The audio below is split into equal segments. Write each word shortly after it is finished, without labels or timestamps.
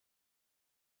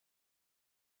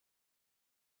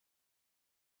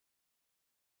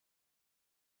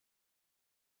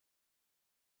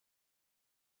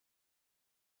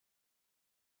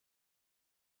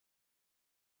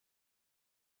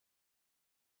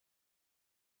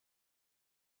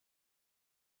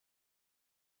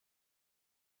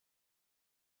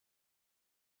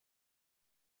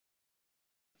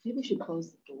Maybe we should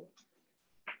close the door.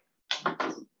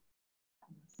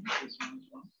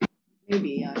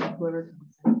 Maybe whoever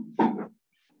comes in.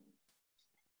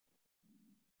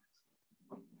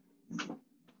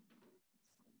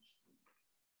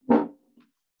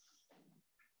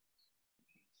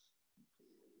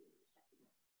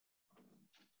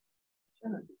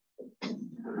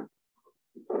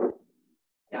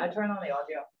 Yeah, I turn on the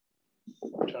audio.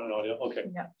 Turn on audio.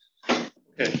 Okay. Yeah.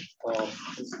 Okay.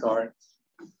 Let's start.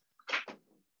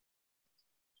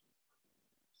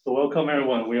 So welcome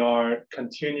everyone. We are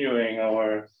continuing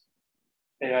our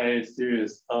AIA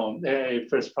series, AIA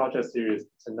First Project series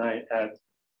tonight at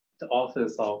the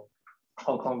Office of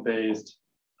Hong Kong-based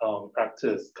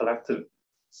Practice Collective.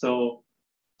 So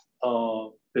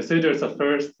they say there's a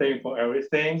first thing for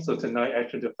everything. So tonight,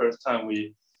 actually the first time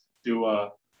we do a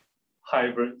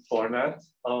hybrid format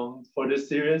for this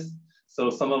series. So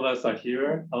some of us are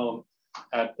here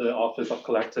at the Office of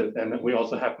Collective, and we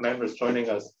also have members joining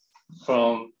us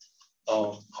from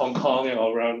Hong Kong and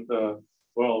around the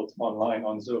world online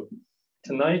on Zoom.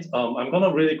 Tonight, I'm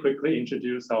gonna really quickly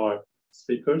introduce our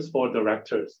speakers, 4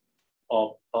 directors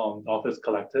of Office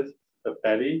Collective,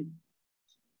 Betty.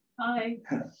 Hi.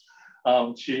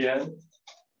 Chi Yan,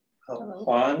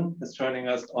 Juan is joining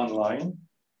us online.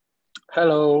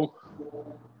 Hello.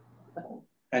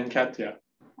 And Katya.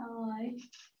 Hi.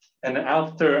 And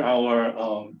after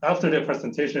our after the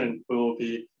presentation, we will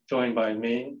be joined by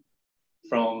Ming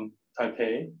from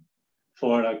Taipei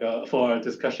for for a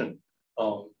discussion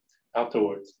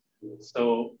afterwards.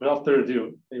 So without further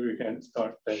ado, maybe we can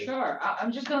start. Betty. Sure.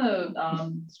 I'm just going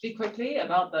to speak quickly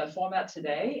about the format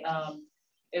today.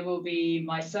 It will be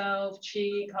myself,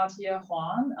 Chi, Katya,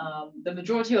 Juan. The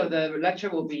majority of the lecture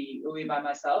will be by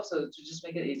myself, so to just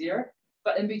make it easier.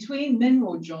 But in between, Min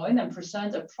will join and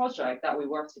present a project that we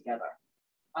work together.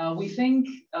 We think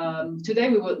today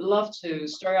we would love to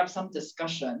stir up some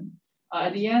discussion.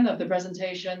 At the end of the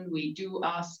presentation, we do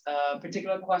ask a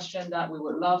particular question that we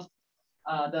would love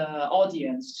the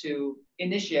audience to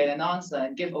initiate and answer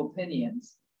and give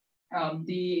opinions.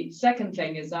 The second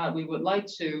thing is that we would like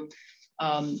to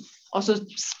also,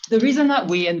 the reason that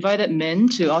we invited Min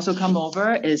to also come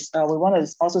over is we want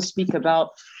to also speak about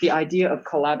the idea of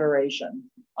collaboration,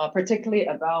 particularly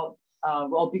about,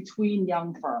 well, between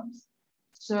young firms.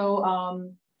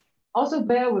 So also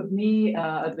bear with me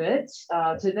a bit.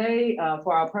 Today,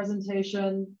 for our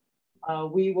presentation,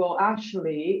 we will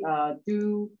actually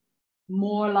do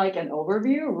more like an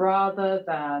overview rather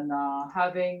than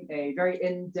having a very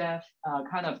in-depth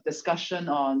kind of discussion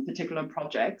on particular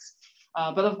projects.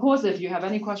 But of course, if you have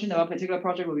any question about a particular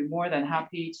project, we'll be more than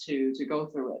happy to go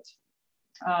through it.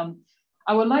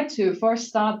 I would like to first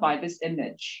start by this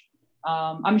image.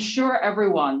 I'm sure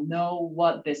everyone know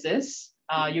what this is.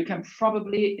 You can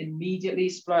probably immediately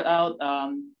splurt out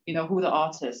you know, who the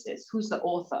artist is, who's the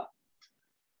author.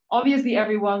 Obviously,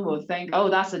 everyone will think, oh,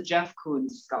 that's a Jeff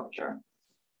Koons sculpture.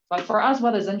 But for us,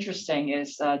 what is interesting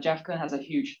is Jeff Koons has a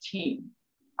huge team.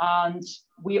 And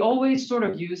we always sort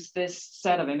of use this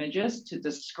set of images to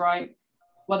describe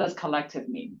what does collective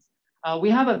mean.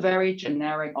 We have a very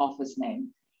generic office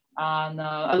name. And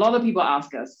a lot of people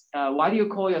ask us, why do you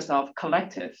call yourself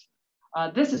collective?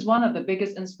 This is one of the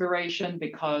biggest inspiration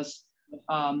because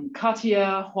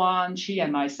Katya, Juan, Chi,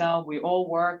 and myself,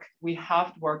 we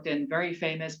have worked in very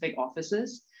famous big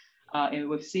offices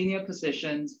with senior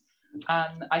positions.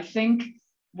 And I think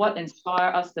what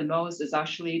inspires us the most is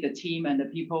actually the team and the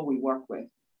people we work with.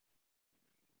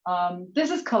 This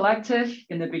is collective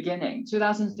in the beginning,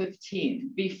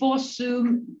 2015. Before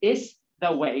Zoom is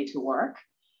the way to work,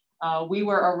 we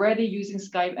were already using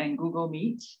Skype and Google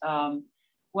Meet.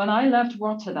 When I left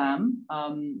Rotterdam,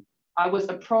 I was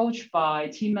approached by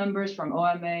team members from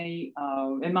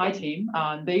OMA in my team.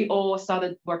 They all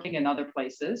started working in other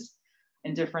places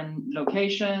in different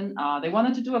locations. They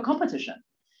wanted to do a competition.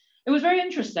 It was very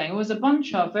interesting. It was a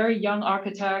bunch of very young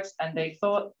architects, and they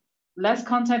thought, let's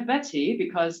contact Betty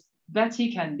because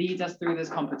Betty can lead us through this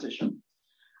competition.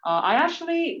 I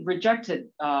actually rejected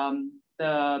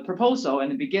the proposal in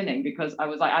the beginning because I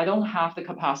was like, I don't have the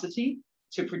capacity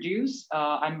to produce.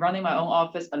 I'm running my own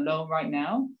office alone right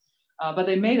now. But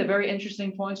they made a very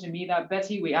interesting point to me that,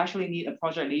 Betty, we actually need a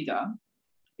project leader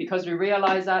because we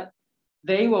realized that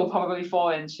they will probably fall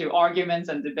into arguments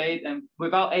and debate and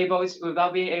without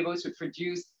being able to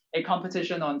produce a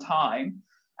competition on time.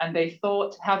 And they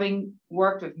thought, having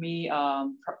worked with me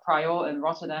prior in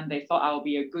Rotterdam, they thought I would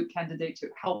be a good candidate to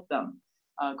help them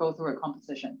go through a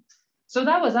competition. So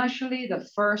that was actually the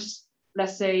first,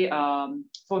 let's say,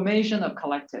 formation of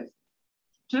collective.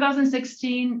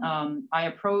 2016, I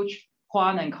approached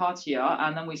Juan and Katia,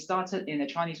 and then we started in a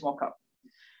Chinese walk-up.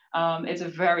 It's a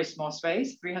very small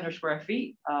space, 300 square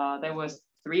feet. There was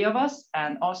 3 of us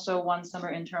and also 1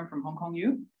 summer intern from Hong Kong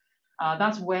U.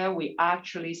 That's where we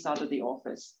actually started the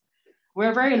office.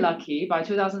 We're very lucky. By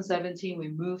 2017, we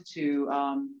moved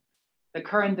to the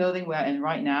current building we're in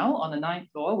right now on the 9th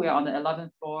floor. We are on the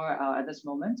 11th floor at this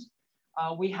moment.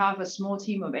 We have a small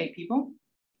team of 8 people,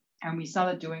 and we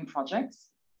started doing projects.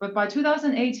 But by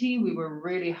 2018, we were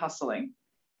really hustling.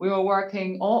 We were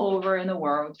working all over in the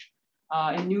world,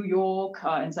 in New York,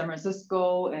 in San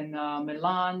Francisco, in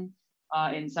Milan,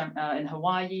 in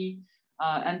Hawaii.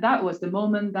 And that was the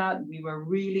moment that we were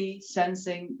really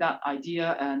sensing that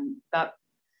idea and that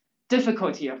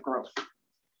difficulty of growth.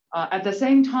 At the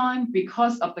same time,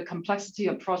 because of the complexity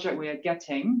of project we are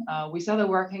getting, we started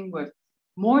working with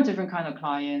more different kind of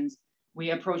clients.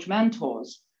 We approached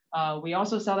mentors. We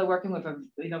also started working with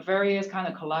various kind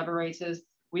of collaborators.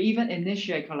 We even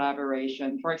initiate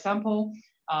collaboration. For example,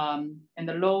 in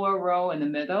the lower row in the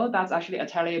middle, that's actually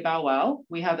Atelier Bow Wow.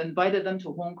 We have invited them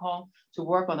to Hong Kong to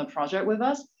work on a project with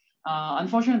us.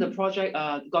 Unfortunately, the project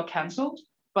got canceled.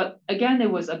 But again,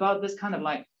 it was about this kind of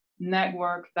like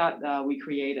network that we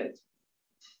created.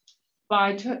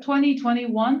 By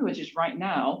 2021, which is right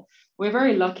now, we're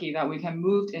very lucky that we can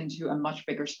move into a much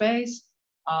bigger space.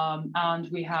 And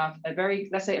we have a very,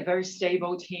 let's say, a very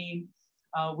stable team.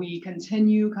 We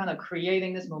continue kind of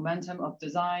creating this momentum of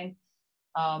design.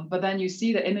 But then you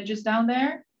see the images down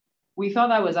there. We thought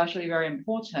that was actually very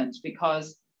important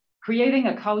because creating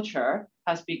a culture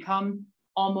has become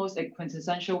almost a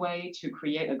quintessential way to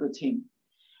create a good team.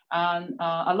 And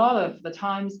a lot of the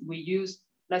times we use,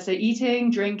 let's say,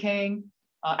 eating, drinking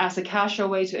as a casual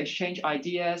way to exchange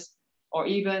ideas or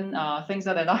even things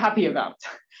that they're not happy about.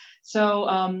 So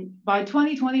by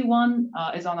 2021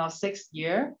 is on our 6th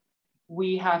year.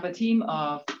 We have a team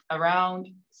of around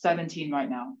 17 right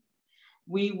now.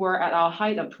 We were at our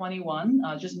height of 21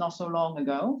 just not so long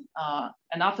ago.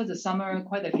 And after the summer,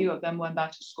 quite a few of them went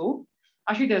back to school.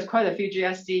 Actually, there's quite a few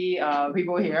GSD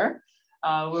people here.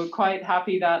 We're quite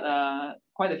happy that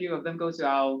quite a few of them go to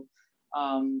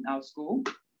our school.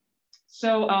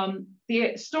 So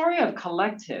the story of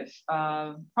collective,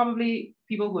 probably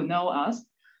people who know us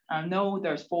know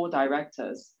there's 4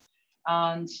 directors.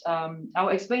 And I'll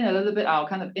explain a little bit our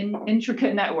kind of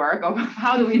intricate network of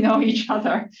how do we know each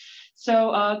other.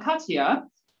 So Katia,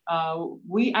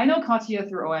 I know Katia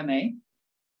through OMA.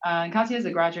 And Katia is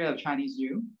a graduate of Chinese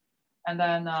U. And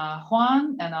then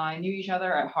Juan and I knew each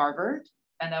other at Harvard.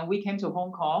 And then we came to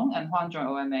Hong Kong and Juan joined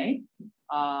OMA.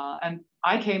 And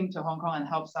I came to Hong Kong and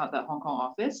helped start the Hong Kong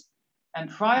office. And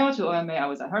prior to OMA, I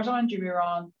was at Herzog and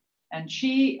Jumiron, and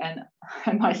Chi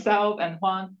and myself and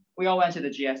Juan, we all went to the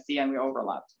GSD and we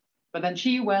overlapped. But then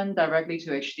Chi went directly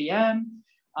to HDM,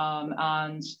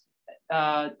 and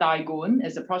Daigun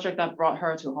is a project that brought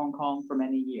her to Hong Kong for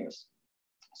many years.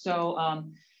 So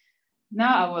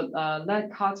now I would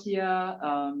let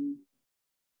Katia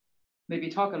maybe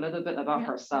talk a little bit about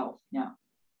herself. Yeah.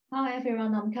 Hi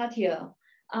everyone, I'm Katia.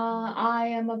 I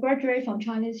am a graduate from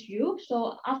Chinese U.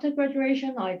 So after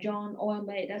graduation, I joined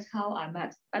OMA. That's how I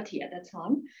met Betty at that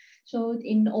time. So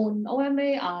on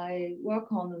OMA, I work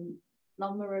on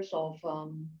numbers of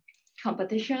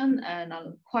competition and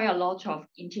quite a lot of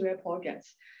interior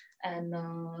projects. And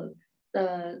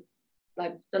the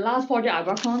last project I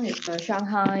worked on is the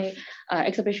Shanghai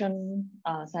Exhibition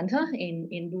Center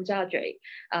in Lujiazui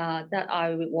that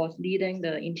I was leading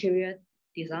the interior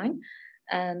design.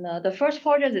 And the first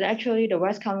project is actually the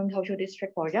West Kowloon Cultural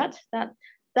District project. That's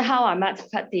how I met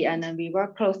Patty, and then we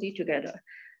work closely together.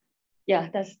 Yeah,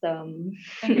 that's the.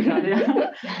 Thank you,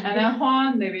 Katia. And then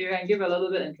Juan, maybe you can give a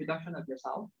little bit introduction of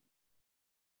yourself.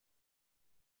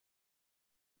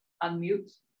 Unmute.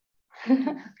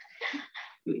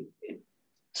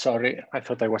 Sorry, I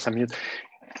thought I was on mute.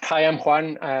 Hi, I'm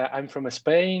Juan. I'm from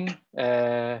Spain,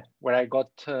 where I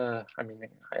got,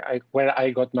 where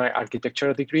I got my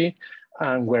architecture degree,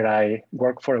 and where I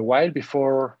worked for a while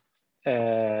before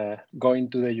going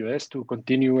to the US to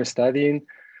continue studying,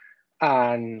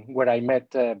 and where I met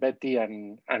Betty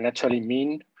and actually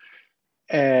Min.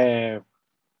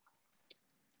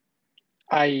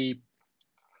 I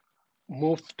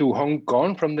moved to Hong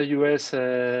Kong from the US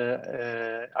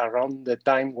around the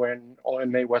time when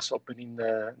OMA was opening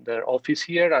their office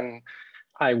here, and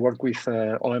I worked with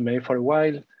OMA for a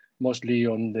while, mostly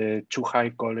on the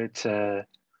CUHK College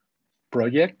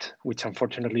project, which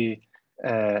unfortunately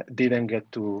didn't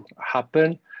get to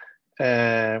happen.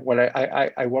 Well,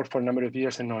 I worked for a number of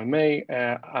years in OMA.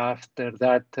 After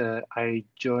that, I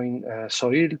joined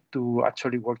SOIL to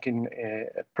actually work in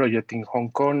a project in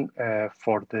Hong Kong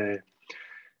for the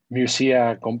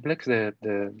Musea complex,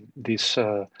 this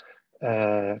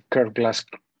curved glass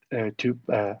tube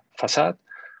facade.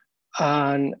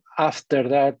 And after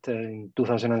that, in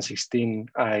 2016,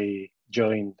 I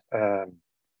joined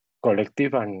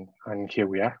Collective, and here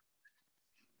we are.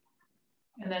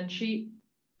 And then Chi.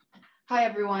 Hi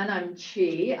everyone, I'm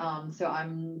Chi. So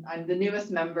I'm the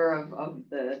newest member of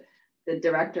the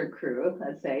director crew,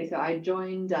 let's say. So I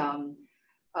joined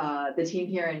the team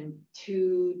here in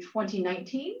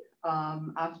 2019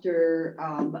 after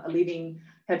leaving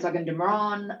Adjunct and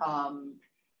Juan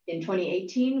in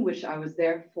 2018, which I was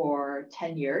there for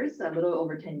 10 years, a little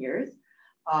over 10 years,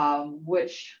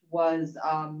 which was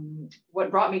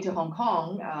what brought me to Hong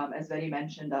Kong, as Betty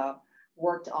mentioned.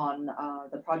 Worked on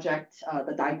the project,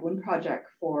 the Daegun project,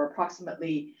 for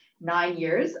approximately 9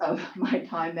 years of my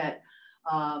time at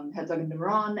Adjunct and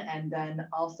Juan, and then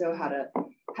also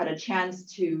had a chance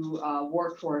to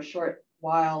work for a short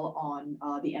while on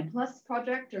the M+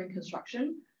 project during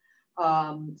construction.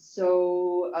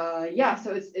 So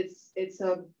it's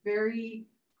a very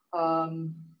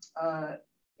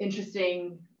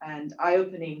interesting and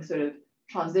eye-opening sort of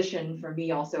transition for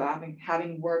me, also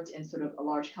having worked in sort of a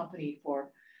large company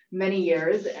for many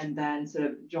years, and then sort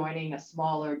of joining a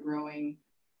smaller growing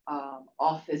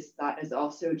office that is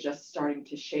also just starting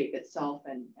to shape itself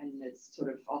and its sort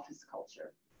of office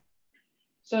culture.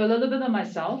 So a little bit of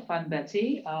myself, I'm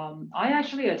Betty. I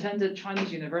actually attended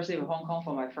Chinese University of Hong Kong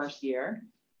for my first year,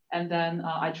 and then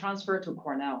I transferred to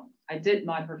Cornell. I did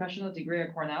my professional degree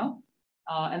at Cornell,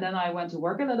 and then I went to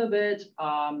work a little bit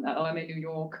at OMA New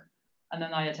York. And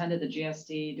then I attended the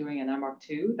GSD doing an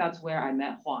MArch2. That's where I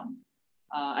met Juan.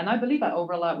 And I believe I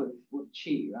overlapped with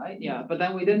Chi, right? Yeah, but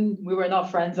then we were not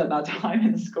friends at that time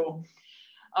in school.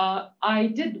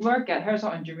 I did work at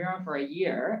Assoc and Juan for a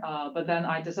year, but then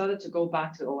I decided to go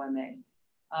back to OMA.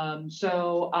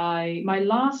 My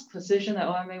last position at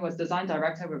OMA was design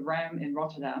director with RAM in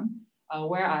Rotterdam,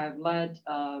 where I have led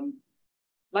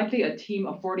likely a team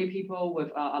of 40 people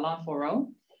with Alain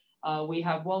Foreau. We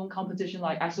have one competition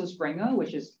like Axel Springer,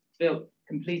 which is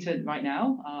completed right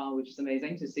now, which is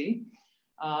amazing to see.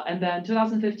 And then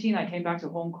 2015, I came back to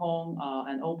Hong Kong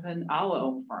and opened our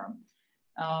own firm.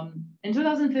 In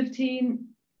 2015,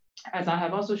 as I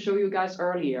have also shown you guys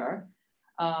earlier,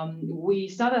 we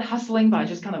started hustling by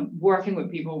just kind of working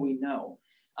with people we know.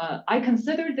 I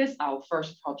consider this our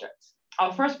first project.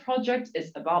 Our first project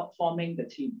is about forming the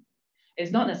team.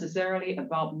 It's not necessarily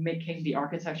about making the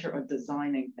architecture or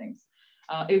designing things.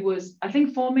 It was, I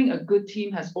think, forming a good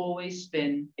team has always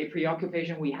been a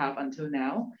preoccupation we have until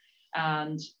now.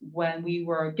 And when we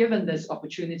were given this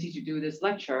opportunity to do this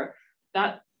lecture,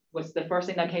 that was the first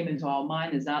thing that came into our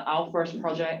mind, is that our first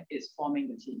project is forming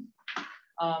the team.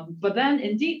 But then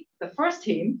indeed, the first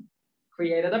team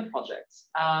created a project.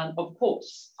 And of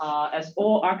course, as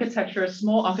all architecture,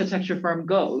 small architecture firm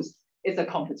goes, it's a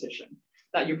competition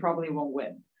that you probably won't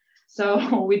win.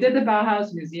 So we did the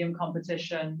Bauhaus Museum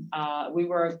competition. We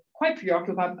were quite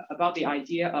preoccupied about the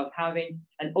idea of having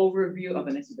an overview of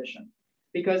an exhibition,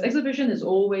 because exhibition is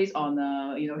always on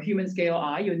a human scale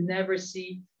eye. You never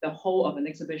see the whole of an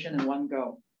exhibition in one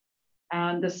go.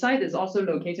 And the site is also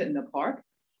located in the park.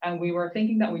 And we were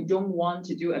thinking that we don't want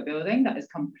to do a building that is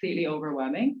completely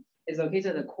overwhelming. It's located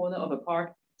at the corner of a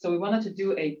park. So we wanted to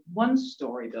do a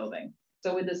one-story building.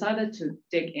 So we decided to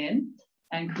dig in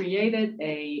and created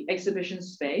an exhibition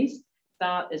space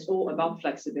that is all about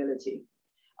flexibility.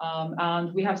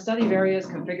 And we have studied various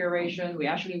configurations. We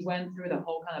actually went through the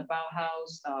whole kind of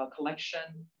Bauhaus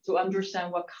collection to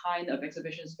understand what kind of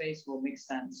exhibition space will make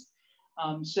sense.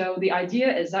 So the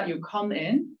idea is that you come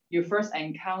in, you first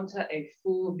encounter a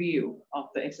full view of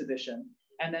the exhibition,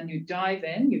 and then you dive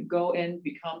in, you go in,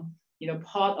 become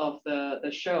part of the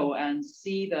show and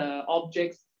see the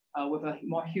objects with a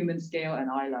more human scale and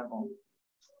eye level.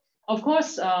 Of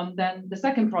course, then the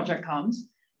second project comes,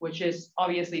 which is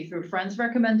obviously through friends'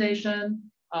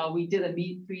 recommendation. We did a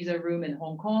meat freezer room in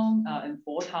Hong Kong, in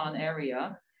Foshan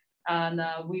area. And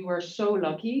we were so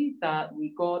lucky that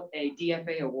we got a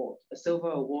DFA award, a silver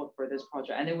award for this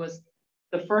project. And it was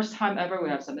the first time ever we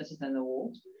have submitted an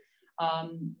award.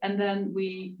 And then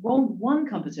we won one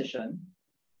competition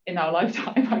in our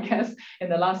lifetime, I guess, in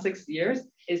the last 6 years,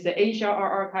 is the Asia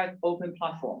Art Archive Open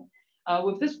Platform.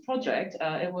 With this project,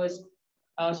 it was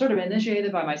sort of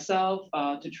initiated by myself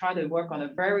to try to work on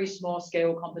a very small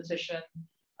scale competition.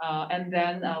 And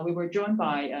then we were joined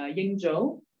by Ying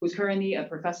Zhou, who's currently a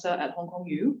professor at Hong Kong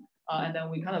U. And then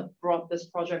we kind of brought this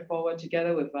project forward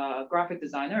together with a graphic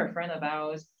designer, a friend of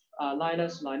ours, Laila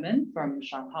Sulaiman from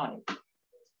Shanghai.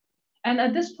 And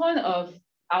at this point of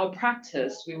our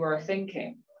practice, we were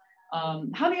thinking,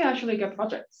 How do you actually get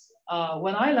projects?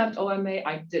 When I left OMA,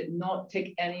 I did not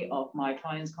take any of my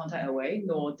clients' contact away,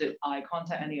 nor did I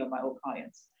contact any of my old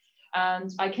clients.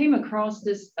 And I came across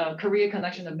this career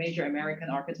connection of major American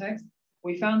architects.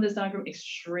 We found this diagram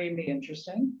extremely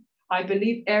interesting. I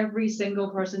believe every single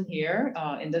person here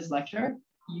in this lecture,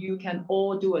 you can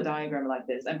all do a diagram like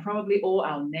this, and probably all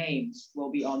our names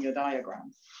will be on your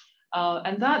diagram.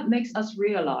 And that makes us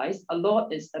realize a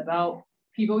lot is about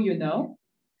people you know,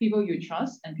 people you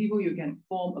trust, and people you can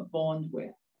form a bond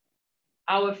with.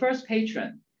 Our first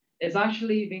patron is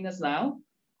actually Venus Lau.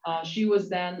 She was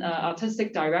then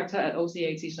artistic director at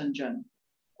OCAC Shenzhen.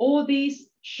 All these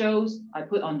shows I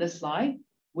put on this slide,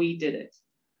 we did it.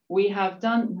 We have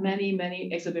done many,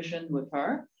 many exhibitions with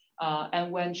her.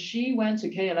 And when she went to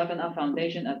K11 Art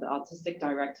Foundation as the artistic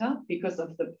director, because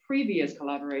of the previous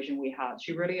collaboration we had,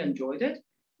 she really enjoyed it.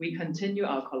 We continue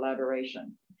our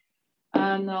collaboration.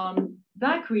 And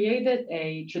that created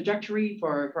a trajectory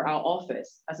for our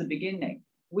office as a beginning.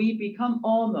 We become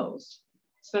almost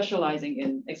specializing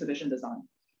in exhibition design.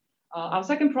 Our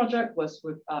second project was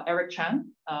with Eric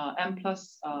Chan, M+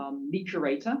 lead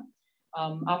curator.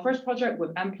 Our first project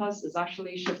with M+ is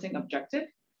actually Shifting Objective.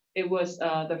 It was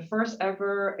the first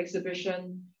ever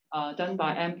exhibition done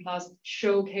by M+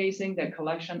 showcasing their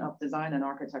collection of design and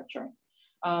architecture.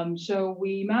 So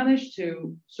we managed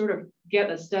to sort of get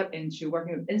a step into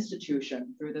working with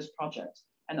institutions through this project,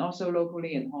 and also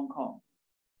locally in Hong Kong.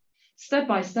 Step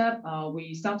by step,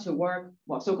 we start to work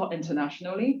so-called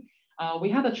internationally. We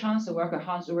had a chance to work with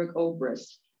Hans-Ulrich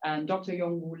Obrist and Dr.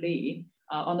 Yong-Woo Lee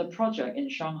on a project in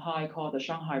Shanghai called the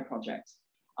Shanghai Project.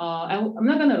 And I'm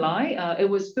not gonna lie, it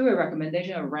was through a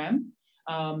recommendation of RAM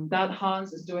that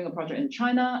Hans is doing a project in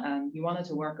China, and he wanted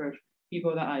to work with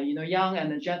people that are young,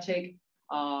 energetic,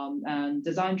 and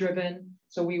design-driven,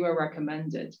 so we were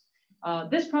recommended.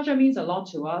 This project means a lot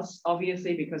to us,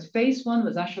 obviously, because phase one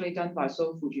was actually done by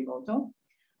So Fujimoto.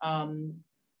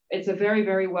 It's a very,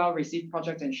 very well-received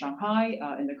project in Shanghai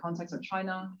in the context of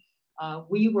China.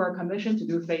 We were commissioned to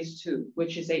do phase two,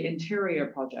 which is an interior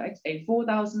project, a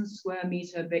 4,000 square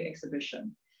meter big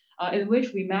exhibition, in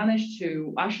which we managed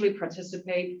to actually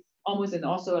participate almost in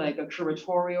also like a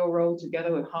curatorial role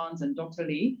together with Hans and Dr.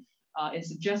 Lee in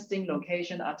suggesting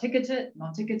location, ticketed,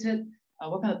 non-ticketed,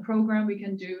 what kind of program we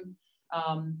can do.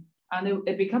 And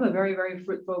it became a very, very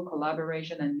fruitful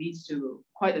collaboration and leads to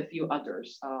quite a few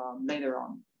others later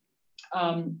on.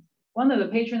 One of the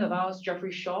patrons of ours,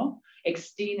 Jeffrey Shaw,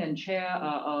 ex-dean and chair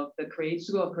of the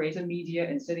School of Creative Media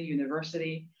in City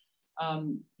University,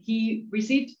 he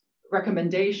received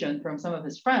recommendation from some of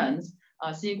his friends,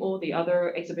 seeing all the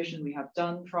other exhibitions we have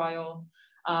done prior.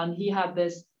 And he had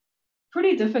this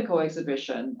pretty difficult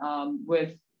exhibition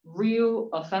with real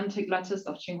authentic letters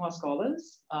of Tsinghua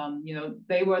scholars.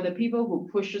 They were the people who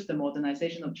pushes the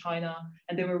modernization of China,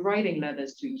 and they were writing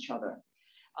letters to each other.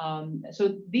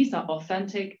 So these are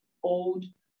authentic, old,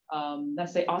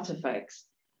 let's say, artifacts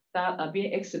that are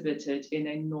being exhibited in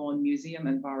a non-museum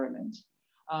environment.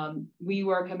 We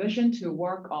were commissioned to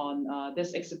work on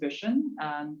this exhibition,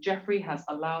 and Jeffrey has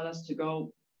allowed us to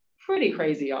go pretty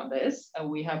crazy on this. And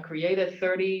we have created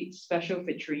 30 special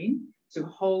vitrine to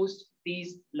host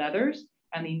these letters.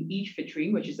 And in each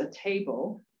vitrine, which is a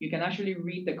table, you can actually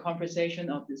read the conversation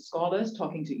of the scholars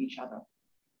talking to each other.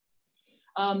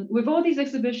 With all these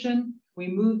exhibitions, we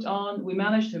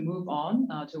managed to move on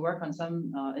to work on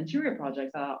some interior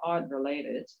projects that are art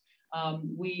related.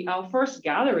 Our first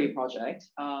gallery project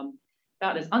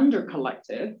that is under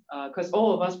collective, because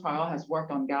all of us prior has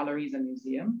worked on galleries and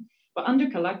museums, but under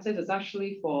collective is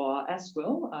actually for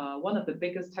Esquil, one of the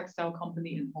biggest textile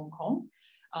company in Hong Kong.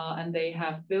 And they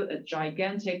have built a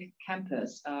gigantic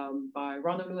campus by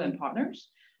Ronald Lu and Partners.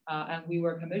 And we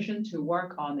were commissioned to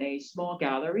work on a small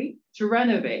gallery to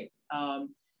renovate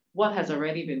what has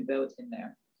already been built in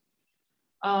there.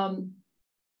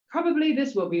 Probably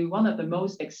this will be one of the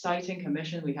most exciting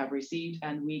commissions we have received,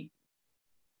 and we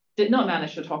did not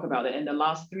manage to talk about it in the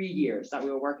last 3 years that we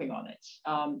were working on it.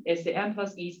 It's the M+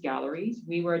 East Galleries.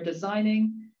 We were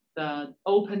designing the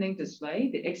opening display,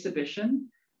 the exhibition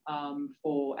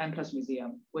for M+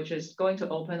 Museum, which is going to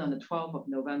open on the 12th of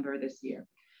November this year.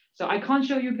 So I can't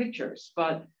show you pictures,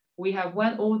 but we have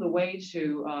went all the way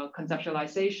to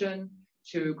conceptualization,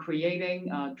 to creating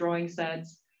drawing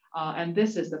sets. And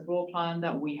this is the floor plan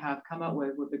that we have come up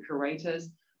with the curators.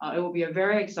 It will be a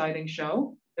very exciting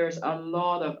show. There's a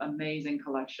lot of amazing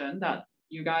collection that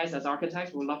you guys as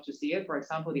architects would love to see it. For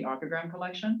example, the Archigram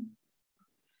collection.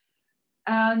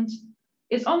 And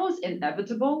it's almost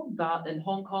inevitable that in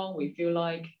Hong Kong, we feel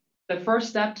like the first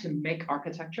step to make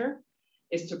architecture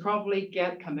is to probably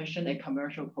get commissioned a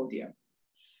commercial podium.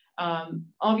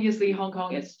 Obviously, Hong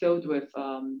Kong is filled with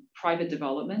private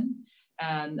development,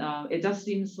 and it just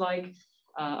seems like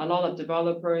a lot of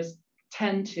developers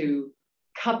tend to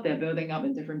cut their building up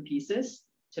in different pieces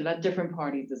to let different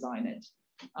parties design it.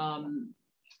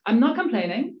 I'm not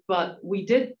complaining, but we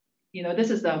did,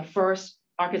 this is the first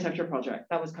architecture project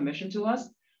that was commissioned to us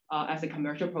as a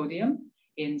commercial podium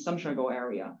in Sam Shui Bo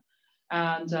area.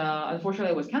 And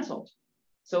unfortunately, it was canceled.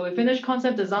 So we finished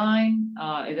concept design,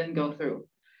 it didn't go through.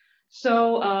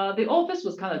 So the office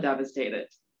was kind of devastated.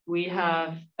 We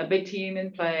have a big team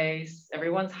in place,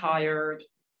 everyone's hired.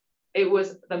 It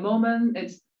was the moment,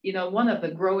 it's, one of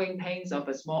the growing pains of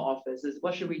a small office is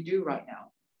what should we do right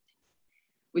now?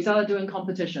 We started doing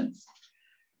competitions.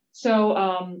 So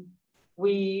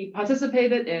we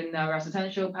participated in a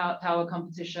residential tower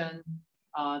competition.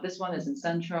 This one is in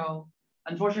Central.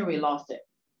 Unfortunately, we lost it.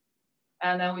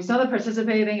 And then we started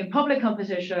participating in public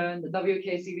competition, the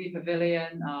WKCB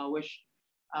Pavilion, which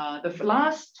the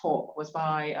last talk was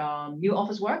by New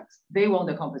Office Works. They won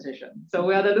the competition. So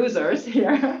we are the losers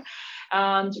here.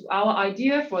 And our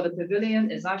idea for the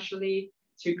pavilion is actually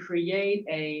to create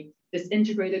this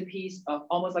integrated piece of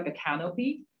almost like a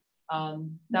canopy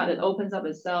that it opens up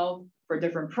itself for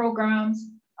different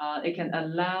programs. It can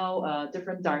allow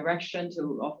different direction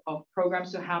of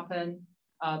programs to happen.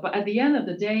 But at the end of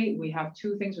the day, we have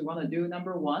two things we want to do.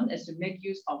 Number one is to make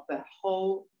use of the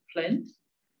whole plinth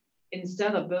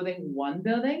instead of building one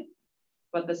building.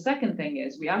 But the second thing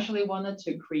is we actually wanted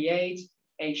to create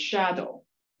a shadow,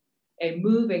 a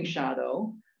moving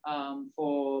shadow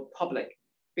for public,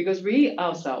 because we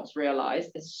ourselves realized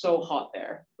it's so hot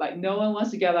there. Like no one wants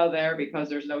to get out there because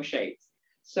there's no shades.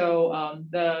 So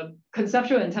the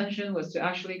conceptual intention was to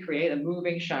actually create a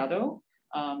moving shadow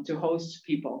to host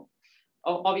people.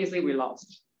 Obviously, we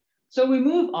lost. So we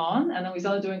move on, and then we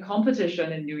started doing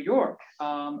competition in New York.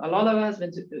 A lot of us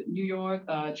have been to New York.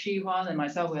 Chi Yan and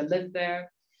myself, we had lived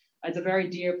there. It's a very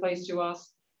dear place to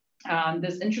us. And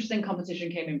this interesting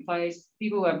competition came in place.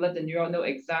 People who have lived in New York know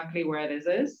exactly where this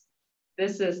is.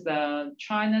 This is the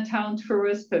Chinatown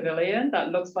Tourist Pavilion that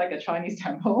looks like a Chinese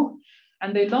temple.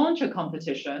 And they launched a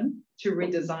competition to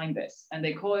redesign this, and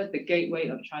they call it the Gateway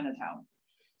of Chinatown.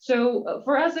 So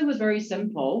for us, it was very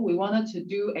simple. We wanted to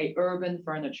do a urban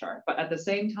furniture, but at the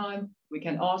same time, we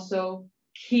can also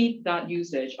keep that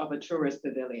usage of a tourist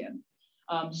pavilion.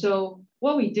 So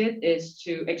what we did is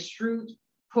to extrude,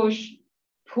 push,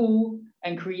 pull,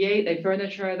 and create a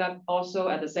furniture that also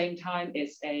at the same time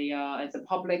is it's a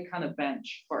public kind of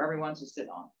bench for everyone to sit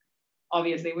on.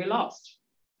 Obviously, we lost.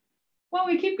 Well,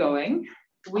 we keep going.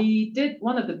 We did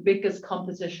one of the biggest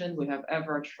competitions we have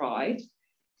ever tried.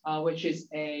 Which is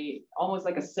almost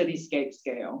like a cityscape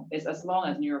scale. It's as long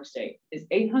as New York State. It's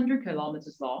 800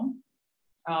 kilometers long.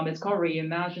 It's called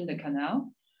Reimagine the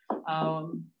Canal.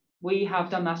 We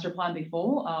have done master plan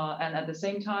before, and at the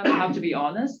same time, I have to be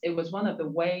honest, it was one of the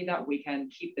way that we can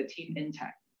keep the team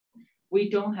intact. We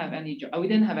didn't have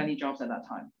any jobs at that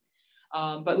time,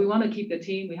 but we want to keep the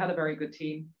team. We had a very good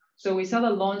team. So we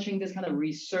started launching this kind of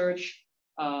research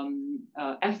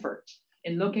effort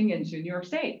in looking into New York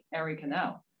State, Erie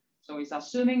Canal. So we started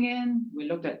zooming in, we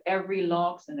looked at every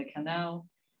locks in the canal,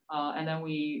 and then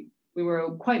we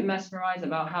were quite mesmerized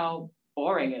about how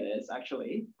boring it is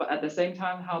actually, but at the same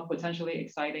time, how potentially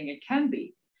exciting it can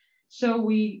be. So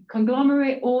we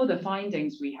conglomerate all the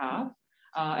findings we have,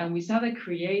 and we started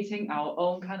creating our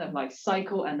own kind of like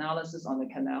psychoanalysis on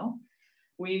the canal.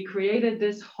 We created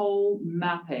this whole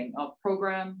mapping of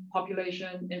program,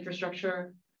 population,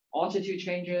 infrastructure, altitude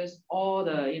changes, all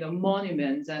the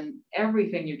monuments and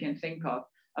everything you can think of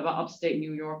about upstate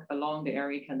New York along the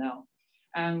Erie Canal.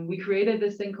 And we created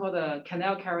this thing called a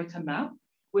Canal Character Map,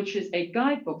 which is a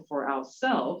guidebook for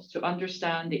ourselves to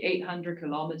understand the 800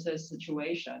 kilometers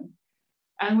situation.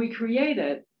 And we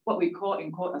created what we call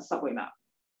in quote a subway map.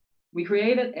 We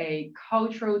created a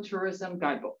cultural tourism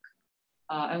guidebook.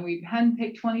 And we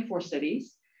handpicked 24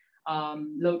 cities,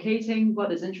 locating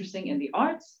what is interesting in the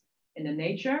arts, in the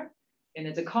nature, in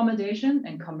its accommodation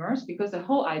and commerce, because the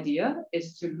whole idea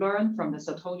is to learn from the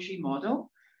Satoshi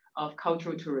model of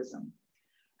cultural tourism.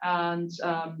 And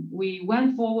we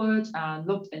went forward and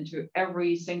looked into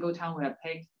every single town we have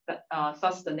picked,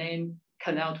 thus the name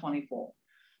Canal 24.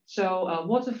 So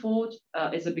Waterford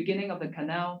is the beginning of the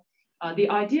canal. The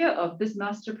idea of this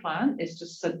master plan is to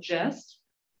suggest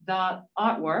that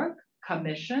artwork,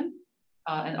 commission,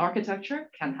 and architecture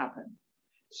can happen.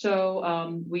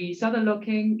 So we started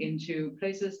looking into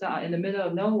places that are in the middle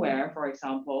of nowhere, for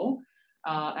example,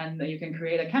 and you can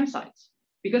create a campsite.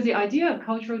 Because the idea of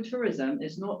cultural tourism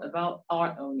is not about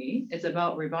art only, it's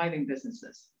about reviving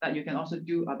businesses, that you can also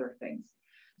do other things.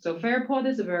 So Fairport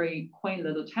is a very quaint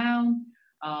little town.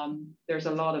 There's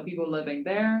a lot of people living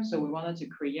there. So we wanted to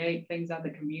create things that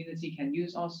the community can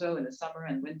use also in the summer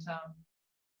and winter.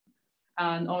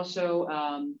 And also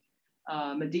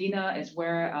Medina is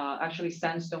where actually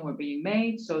sandstone were being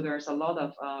made. So there's a lot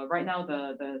of, right now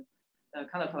the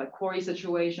kind of like quarry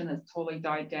situation has totally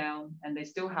died down, and they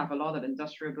still have a lot of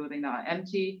industrial buildings that are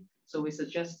empty. So we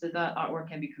suggested that artwork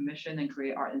can be commissioned and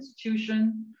create art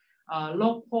institution.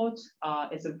 Lockport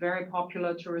is a very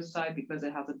popular tourist site because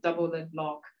it has a double lift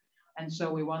lock. And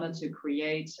so we wanted to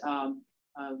create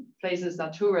places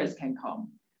that tourists can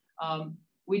come.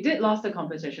 We did lose the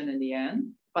competition in the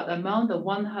end, but among the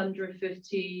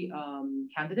 150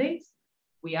 candidates,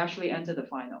 we actually entered the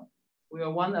final. We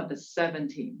were one of the 7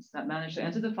 teams that managed to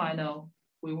enter the final.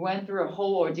 We went through a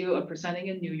whole ordeal of presenting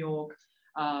in New York,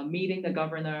 meeting the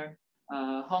governor,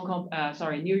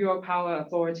 New York Power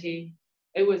Authority.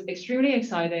 It was extremely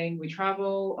exciting. We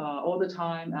travel all the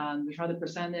time and we try to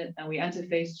present it, and we entered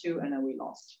phase 2 and then we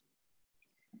lost.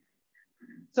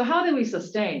 So how did we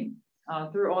sustain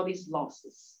through all these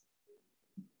losses?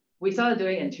 We started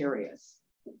doing interiors,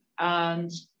 and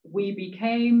we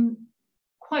became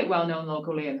quite well known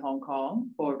locally in Hong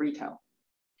Kong for retail.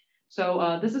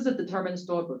 So this is a determined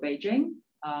store for Beijing,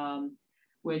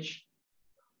 which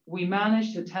we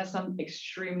managed to test some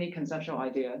extremely conceptual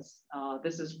ideas.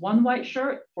 This is one white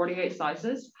shirt, 48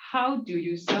 sizes. How do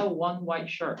you sell one white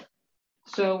shirt?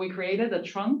 So we created a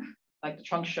trunk, like the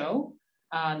trunk show,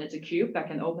 and it's a cube that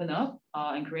can open up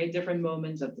and create different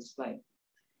moments of display.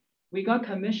 We got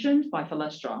commissioned by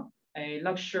Felestra, a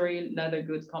luxury leather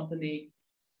goods company,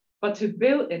 but to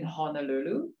build in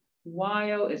Honolulu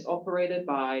while it's operated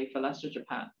by Felestra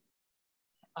Japan.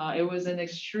 It was an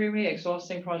extremely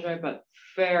exhausting project, but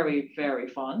very, very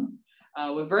fun.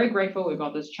 We're very grateful we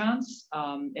got this chance.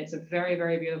 It's a very,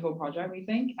 very beautiful project, we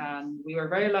think, and we were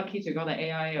very lucky to get an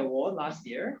AI award last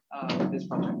year with this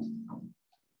project.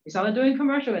 We started doing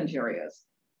commercial interiors.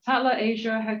 Tatler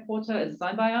Asia headquarters is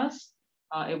designed by us.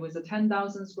 It was a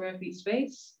 10,000 square feet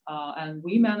space, and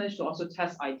we managed to also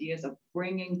test ideas of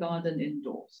bringing garden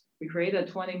indoors. We created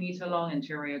a 20-meter long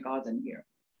interior garden here.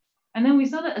 And then we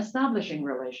started establishing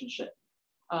relationship.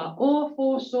 All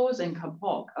 4 stores in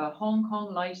CUHK, a Hong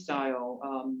Kong lifestyle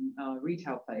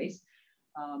retail place,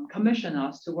 commissioned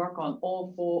us to work on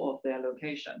all 4 of their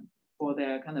locations for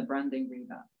their kind of branding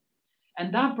revamp.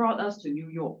 And that brought us to New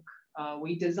York.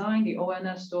 We designed the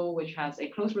ONS store, which has a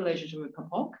close relationship with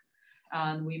CUHK.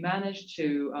 And we managed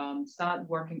to start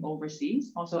working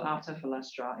overseas, also after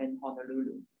Felestra in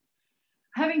Honolulu.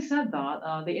 Having said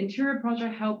that, the interior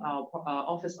project helped our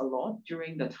office a lot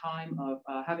during the time of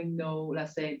having no,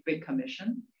 let's say, big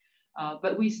commission.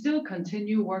 But we still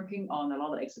continue working on a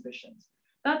lot of exhibitions.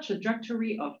 That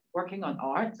trajectory of working on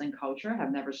arts and culture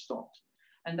have never stopped.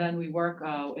 And then we work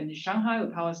in Shanghai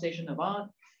with Power Station of Art.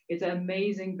 It's an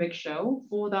amazing big show,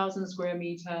 4,000 square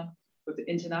meter, with the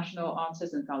international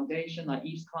artists and foundation like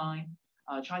Yves Klein,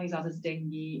 Chinese artist Ding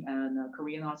Yi, and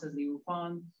Korean artist Liu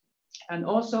Fan. And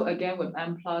also again with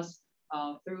M+,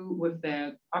 through with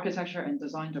their architecture and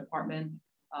design department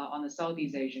on the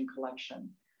Southeast Asian collection.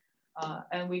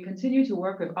 And we continue to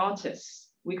work with artists.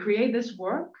 We create this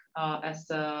work as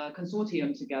a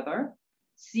consortium together,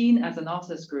 seen as an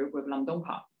artist group with Lam Dong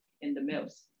Pa in the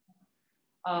Mills.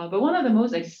 But one of the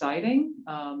most exciting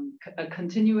a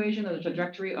continuation of the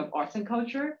trajectory of arts and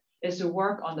culture is to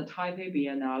work on the Taipei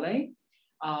Biennale,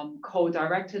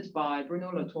 co-directed by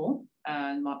Bruno Latour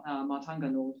and Martin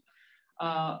Ganaud.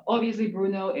 Obviously,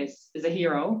 Bruno is a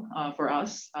hero for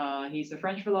us. He's a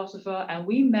French philosopher, and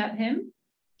we met him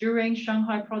during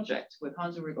Shanghai project with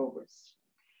Hans-Ulrich Obrist.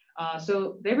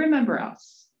 So they remember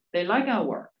us, they like our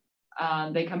work,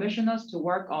 and they commissioned us to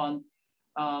work on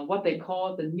what they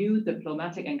call the new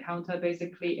diplomatic encounter,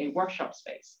 basically a workshop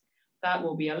space. That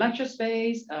will be a lecture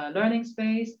space, a learning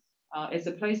space. It's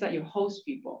a place that you host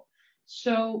people.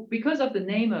 So because of the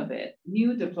name of it,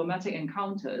 new diplomatic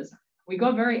encounters, we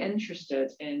got very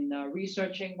interested in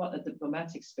researching what a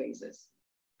diplomatic space is.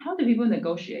 How do people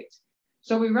negotiate?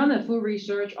 So we run a full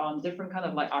research on different kind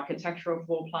of like architectural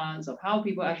floor plans of how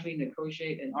people actually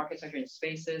negotiate in architecture and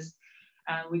spaces.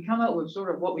 And we come up with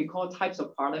sort of what we call types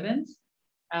of parliaments.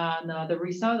 And the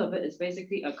result of it is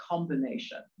basically a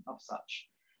combination of such.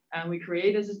 And we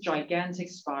created this gigantic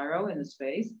spiral in the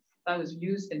space that was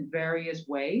used in various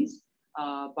ways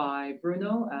by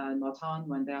Bruno and Martin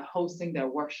when they're hosting their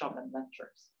workshop and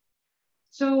lectures.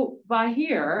 So by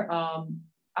here, our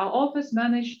office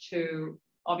managed to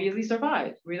obviously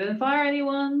survive. We didn't fire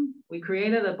anyone. We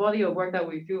created a body of work that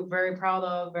we feel very proud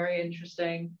of, very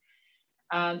interesting.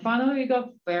 And finally, we got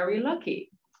very lucky.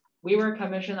 we were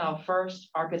commissioned our first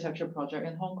architecture project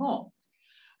in Hong Kong.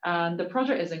 And the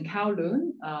project is in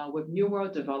Kowloon with New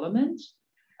World Development.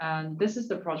 And this is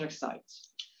the project site.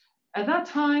 At that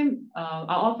time, our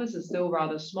office is still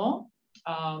rather small.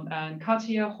 And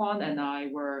Katia, Juan, and I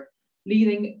were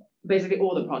leading basically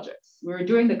all the projects. We were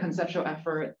doing the conceptual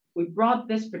effort. We brought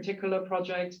this particular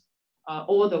project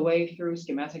all the way through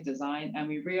schematic design, and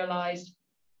we realized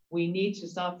we need to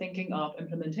start thinking of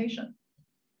implementation.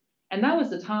 And that was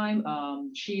the time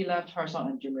she left Assoc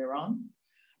and Jumiran,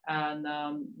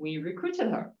 and we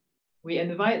recruited her. We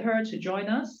invited her to join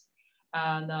us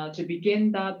and to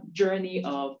begin that journey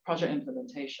of project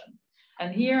implementation.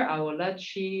 And here I will let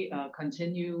Chi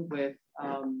continue with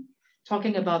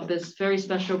talking about this very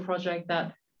special project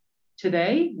that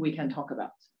today we can talk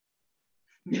about.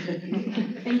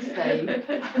 Thanks, Betty.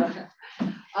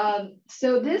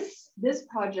 So this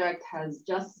project has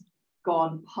just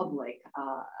gone public,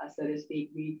 so to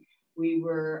speak. We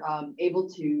were able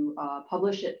to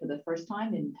publish it for the first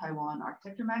time in Taiwan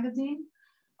Architecture Magazine.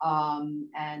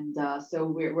 So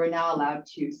we're now allowed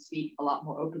to speak a lot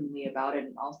more openly about it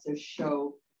and also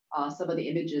show some of the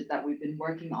images that we've been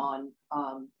working on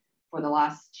for the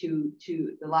last two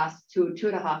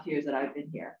and a half years that I've been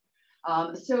here.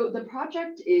 So the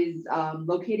project is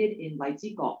located in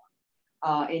Leizigok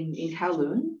in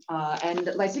Kowloon. And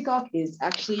Leizigok is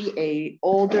actually an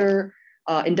older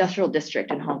industrial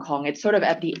district in Hong Kong. It's sort of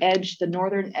at the edge, the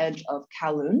northern edge of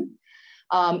Kowloon.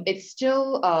 It's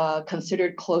still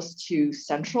considered close to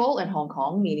central in Hong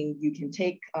Kong, meaning you can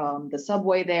take the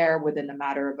subway there within a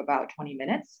matter of about 20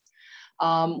 minutes.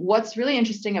 What's really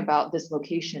interesting about this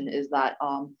location is that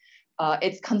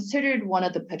it's considered one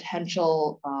of the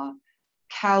potential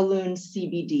Kowloon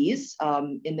CBDs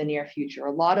in the near future.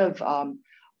 A lot of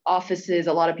offices,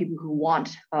 a lot of people who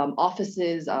want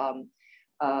offices,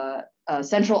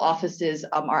 central offices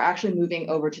are actually moving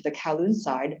over to the Kowloon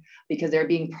side because they're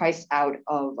being priced out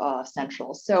of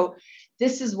central. So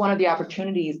this is one of the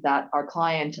opportunities that our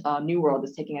client, New World,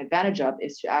 is taking advantage of,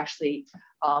 is to actually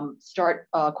start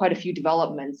quite a few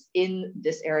developments in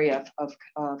this area of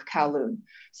Kowloon.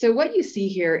 So what you see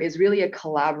here is really a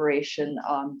collaboration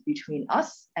between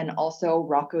us and also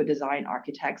Rocco Design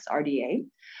Architects, RDA.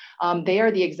 They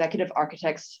are the executive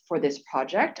architects for this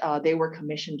project. They were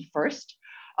commissioned first.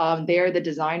 They are the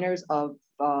designers of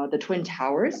the Twin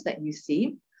Towers that you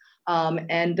see.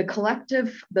 And the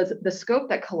collective, the scope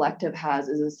that collective has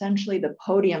is essentially the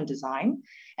podium design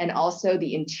and also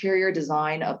the interior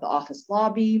design of the office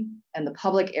lobby and the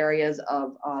public areas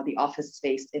of the office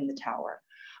space in the tower.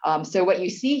 So what you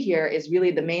see here is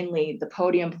really mainly the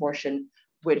podium portion,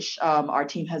 which our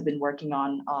team has been working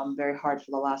on very hard for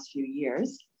the last few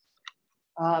years.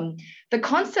 The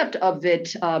concept of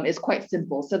it is quite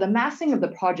simple. So the massing of the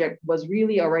project was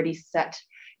really already set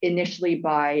initially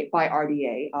by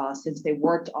RDA since they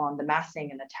worked on the massing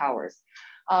in the towers.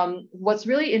 What's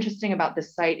really interesting about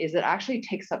this site is it actually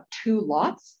takes up 2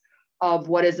 lots of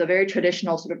what is a very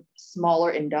traditional sort of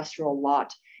smaller industrial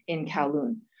lot in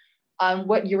Kowloon.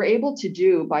 What you're able to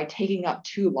do by taking up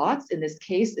 2 lots in this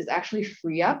case is actually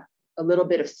free up a little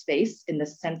bit of space in the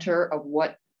center of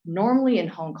what normally in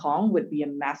Hong Kong would be a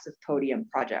massive podium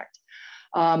project.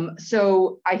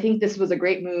 So I think this was a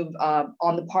great move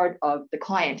on the part of the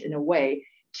client in a way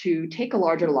to take a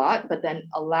larger lot, but then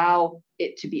allow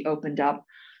it to be opened up.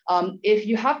 If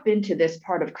you have been to this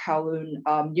part of Kowloon,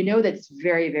 you know that it's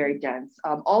very, very dense.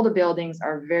 All the buildings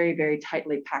are very, very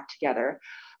tightly packed together.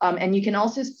 And you can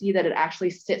also see that it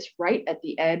actually sits right at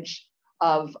the edge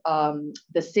of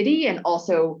the city and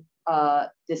also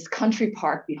this country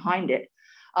park behind it.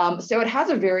 So it has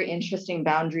a very interesting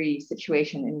boundary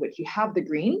situation in which you have the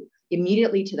green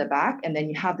immediately to the back, and then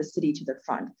you have the city to the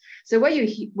front. So what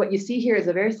you see here is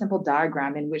a very simple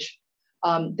diagram in which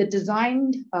the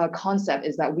designed concept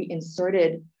is that we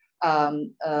inserted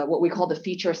what we call the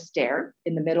feature stair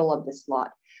in the middle of this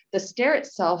lot. The stair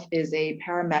itself is a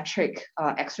parametric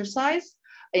exercise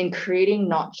in creating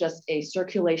not just a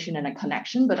circulation and a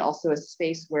connection, but also a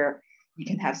space where you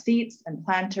can have seats and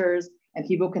planters and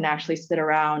people can actually sit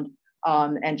around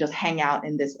and just hang out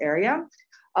in this area.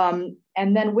 And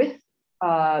then with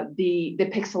the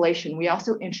pixelation, we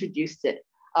also introduced it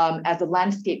as a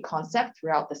landscape concept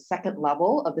throughout the 2nd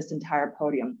level of this entire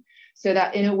podium. So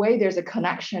that in a way, there's a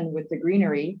connection with the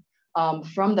greenery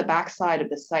from the backside of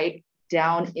the site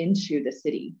down into the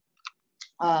city.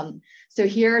 So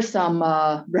here are some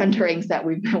renderings that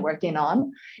we've been working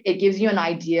on. It gives you an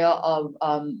idea of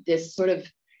this sort of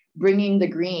bringing the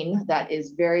green that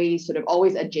is very sort of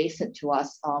always adjacent to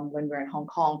us when we're in Hong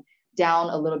Kong down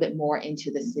a little bit more into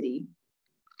the city.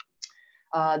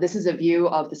 This is a view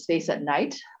of the space at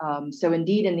night. So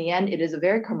indeed, in the end, it is a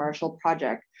very commercial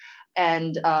project.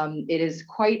 And it is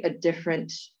quite a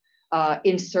different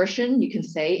insertion, you can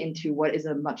say, into what is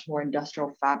a much more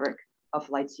industrial fabric of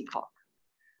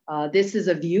Leipzig-CUHK. This is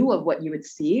a view of what you would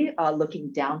see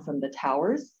looking down from the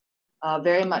towers,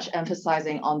 very much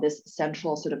emphasizing on this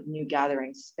central sort of new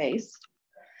gathering space.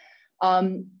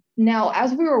 Now,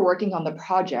 as we were working on the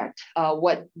project,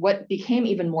 what became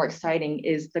even more exciting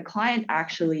is the client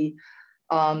actually,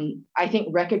 I think,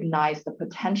 recognized the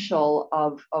potential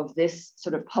of this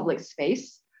sort of public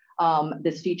space,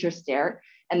 this feature stair,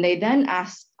 and they then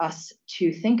asked us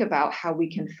to think about how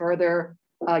we can further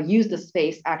use the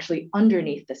space actually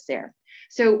underneath the stair.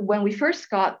 So when we first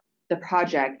got the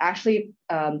project, actually,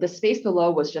 the space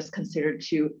below was just considered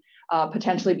to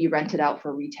potentially be rented out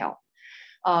for retail.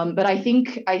 But I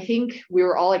think we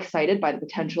were all excited by the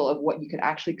potential of what you could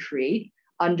actually create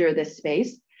under this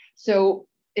space. So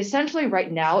essentially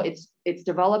right now it's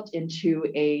developed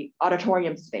into a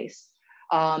auditorium space.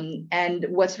 And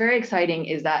what's very exciting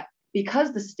is that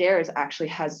because the stairs actually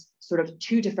has sort of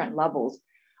two different levels,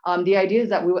 the idea is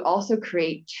that we would also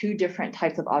create two different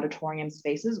types of auditorium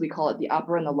spaces. We call it the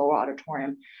upper and the lower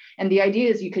auditorium. And the idea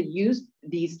is you could use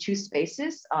these two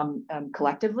spaces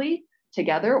collectively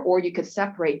together, or you could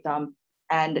separate them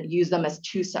and use them as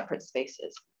two separate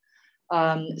spaces.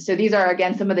 So these are,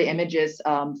 again, some of the images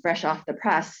fresh off the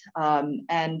press.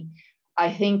 And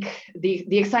I think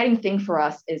the exciting thing for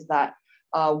us is that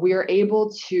we're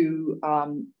able to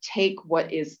take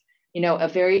what is, a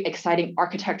very exciting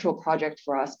architectural project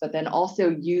for us, but then also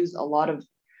use a lot of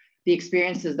the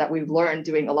experiences that we've learned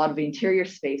doing a lot of the interior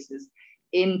spaces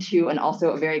into, and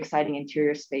also a very exciting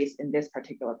interior space in this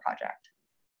particular project.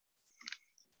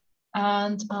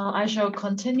 And I shall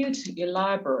continue to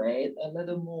elaborate a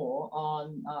little more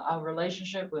on our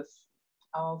relationship with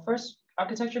our first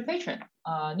architecture patron,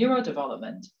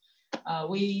 neurodevelopment.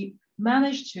 We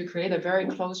managed to create a very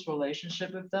close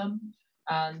relationship with them.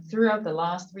 And throughout the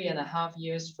last 3.5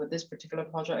 years for this particular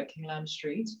project at King Lam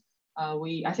Street,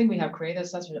 I think we have created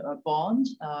such a bond,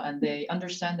 and they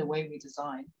understand the way we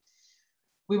design.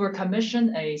 We were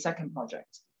commissioned a second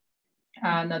project.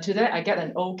 And today I get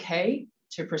an okay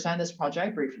to present this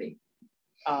project briefly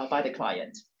by the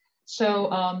client.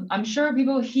 So I'm sure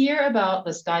people hear about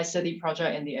the Sky City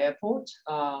project in the airport,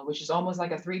 which is almost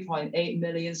like a 3.8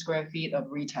 million square feet of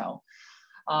retail,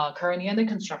 currently under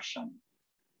construction.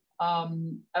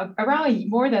 Around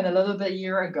more than a little bit a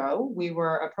year ago, we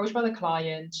were approached by the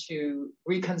client to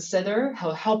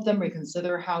help them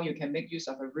reconsider how you can make use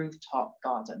of a rooftop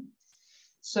garden.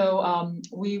 So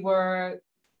we were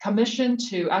commissioned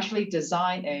to actually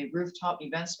design a rooftop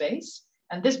event space.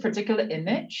 And this particular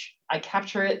image, I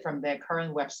capture it from their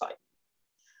current website.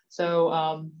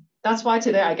 So that's why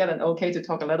today I get an okay to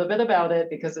talk a little bit about it,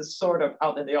 because it's sort of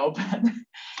out in the open.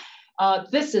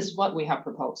 This is what we have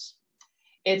proposed.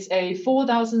 It's a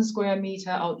 4,000 square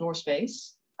meter outdoor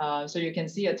space. So you can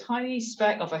see a tiny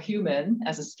speck of a human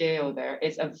as a scale there.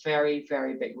 It's a very,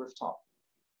 very big rooftop.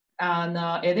 And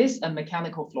it is a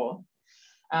mechanical floor.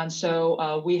 And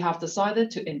so we have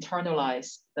decided to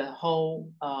internalize the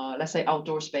whole, let's say,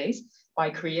 outdoor space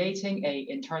by creating an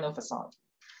internal facade.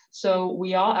 So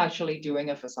we are actually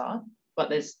doing a facade,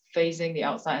 but it's facing the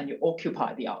outside and you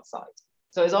occupy the outside.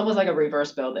 So it's almost like a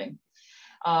reverse building.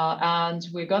 And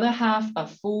we're gonna have a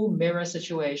full mirror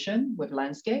situation with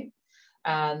landscape.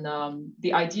 And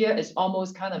the idea is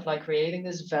almost kind of like creating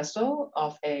this vessel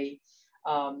of a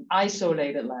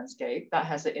isolated landscape that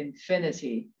has an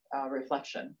infinity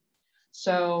reflection.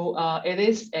 So it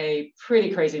is a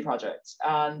pretty crazy project.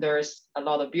 And there's a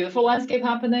lot of beautiful landscape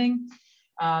happening.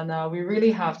 And we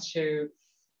really have to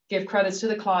give credits to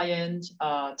the client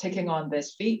taking on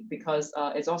this feat, because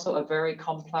it's also a very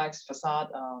complex facade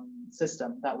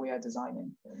system that we are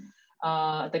designing.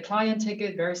 The client take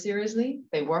it very seriously.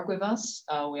 They work with us.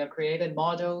 We have created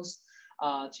models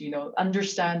to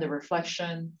understand the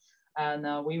reflection.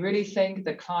 And we really think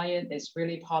the client is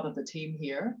really part of the team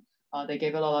here. They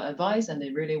gave a lot of advice and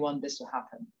they really want this to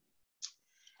happen.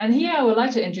 And here I would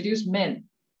like to introduce Min.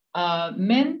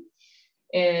 Min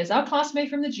is our classmate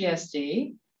from the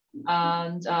GSD.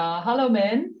 And hello,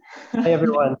 Min. Hi,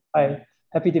 everyone. Hi,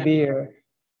 happy to be here.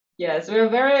 Yes, we're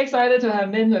very excited to have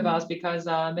Min with us because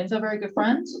Min's a very good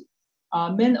friend.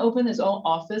 Min opened his own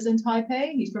office in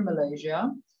Taipei. He's from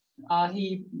Malaysia.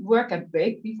 He worked at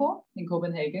BIG before in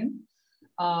Copenhagen.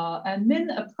 And Min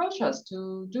approached us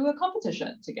to do a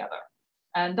competition together.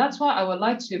 And that's why I would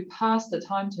like to pass the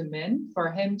time to Min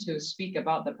for him to speak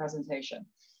about the presentation.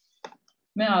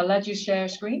 Min, I'll let you share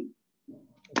screen.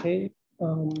 Okay.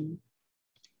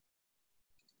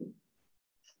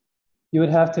 you would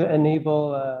have to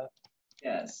enable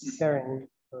Yes. sharing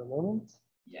for a moment.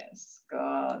 Yes,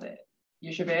 got it.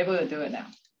 You should be able to do it now.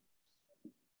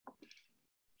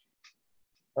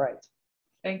 All right.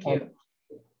 Thank you.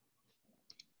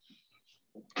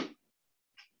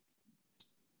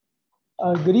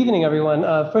 Good evening, everyone.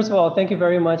 First of all, thank you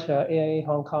very much, AIA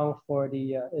Hong Kong, for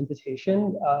the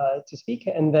invitation to speak.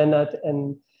 And then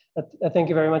thank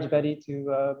you very much, Betty,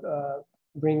 to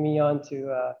bring me on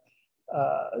to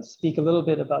speak a little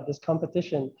bit about this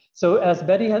competition. So as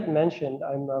Betty had mentioned,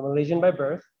 I'm Malaysian by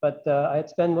birth, but I had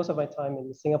spent most of my time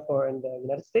in Singapore and the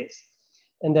United States.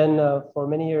 And then for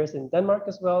many years in Denmark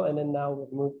as well. And then now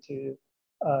we've moved to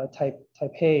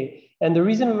Taipei. And the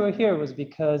reason we were here was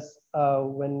because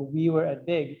when we were at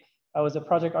BIG, I was a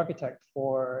project architect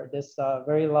for this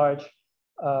very large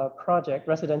project,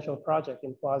 residential project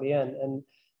in Hualien. And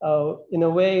in a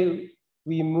way,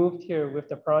 we moved here with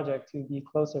the project to be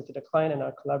closer to the client and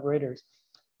our collaborators.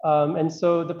 And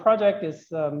so the project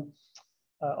is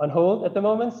on hold at the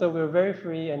moment. So we're very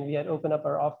free and we had opened up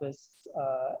our office.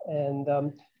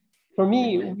 For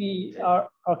me,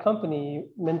 our company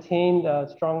maintained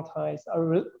strong ties,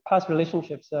 our past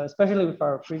relationships, especially with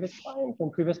our previous clients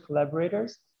and previous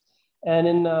collaborators. And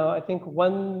in, I think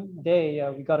one day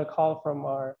we got a call from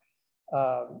our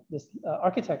this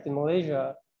architect in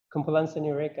Malaysia, Kumpulan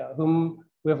Senureka, whom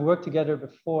we have worked together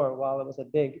before while I was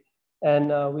at BIG.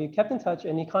 And we kept in touch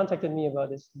and he contacted me about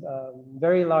this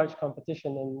very large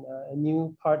competition in a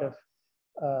new part of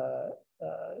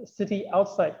city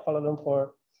outside Kuala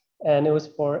Lumpur. And it was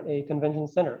for a convention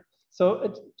center.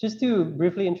 So just to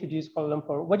briefly introduce Kuala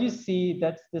Lumpur, what you see,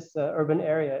 that's this urban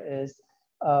area is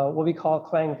what we call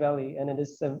Klang Valley. And it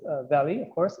is a valley, of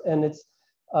course. And it's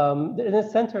in the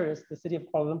center is the city of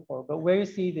Kuala Lumpur. But where you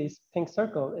see this pink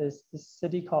circle is this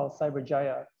city called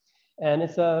Cyberjaya. And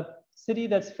it's a city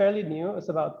that's fairly new. It's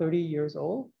about 30 years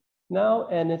old now.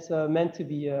 And it's meant to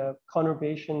be a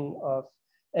conurbation of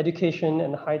education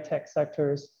and high-tech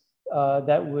sectors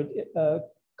that would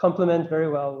complement very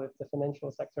well with the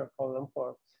financial sector of Kuala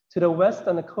Lumpur. To the west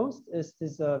on the coast is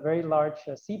this very large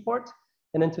seaport.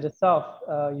 And then to the south,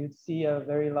 you'd see a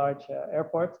very large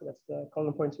airport. That's the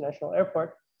Kuala Lumpur International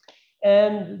Airport.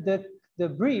 And the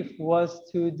brief was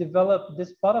to develop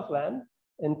this plot of land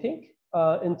in pink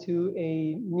into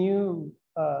a new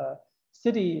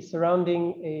city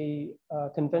surrounding a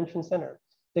convention center.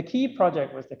 The key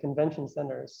project was the convention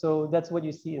center. So that's what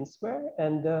you see in square.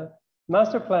 And the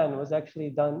master plan was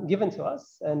actually given to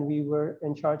us. And we were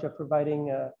in charge of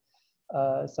providing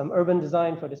some urban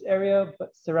design for this area,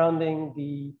 but surrounding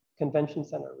the convention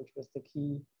center, which was the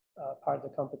key part of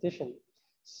the competition.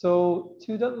 So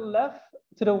to the left,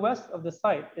 to the west of the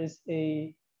site is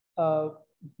a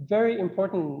very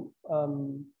important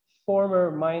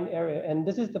former mine area. And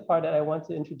this is the part that I want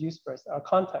to introduce first, our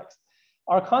context.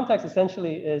 Our context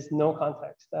essentially is no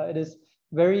context. It is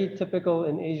very typical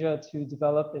in Asia to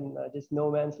develop in this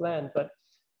no man's land. But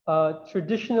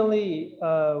traditionally,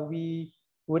 we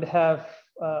would have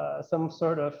some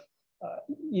sort of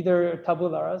either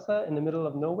tabula rasa in the middle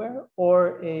of nowhere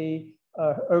or a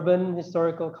urban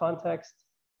historical context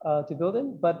to build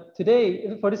in. But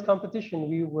today, for this competition,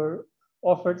 we were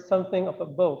offered something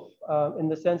of both in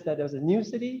the sense that there's a new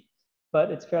city, but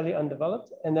it's fairly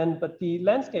undeveloped. And then, but the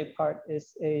landscape part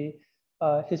is a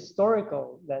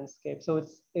historical landscape. So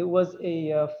it was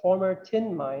a former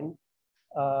tin mine.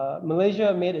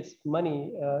 Malaysia made its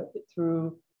money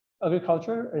through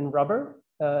agriculture and rubber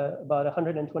about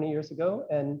 120 years ago.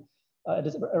 And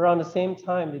around the same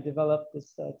time, they developed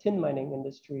this tin mining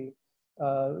industry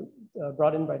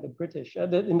brought in by the British.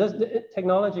 The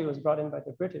technology was brought in by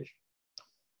the British.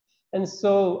 And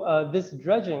so this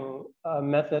dredging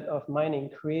method of mining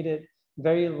created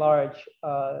very large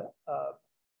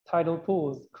tidal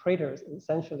pools, craters,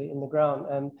 essentially in the ground.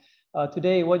 And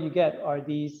today what you get are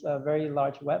these very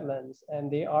large wetlands,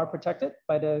 and they are protected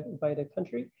by the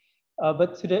country.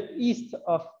 But to the east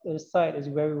of the site is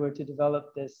where we were to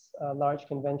develop this large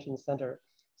convention center.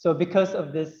 So because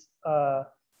of this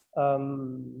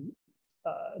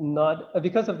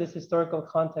because of this historical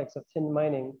context of tin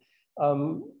mining,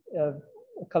 a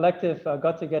collective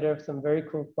got together some very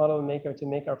cool model maker to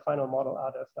make our final model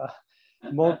out of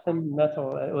molten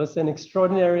metal. It was an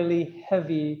extraordinarily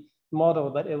heavy model,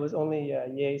 but it was only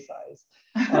yay size.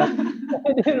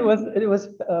 It was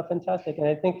fantastic, and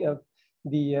I think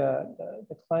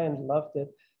the client loved it.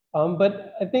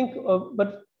 But I think,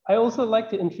 but I also like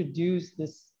to introduce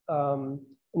this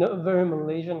in a very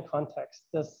Malaysian context,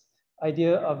 this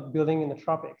idea of building in the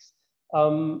tropics.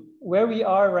 Where we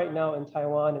are right now in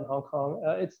Taiwan and Hong Kong,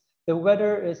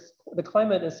 the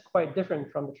climate is quite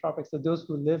different from the tropics. So those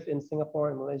who live in Singapore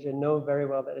and Malaysia know very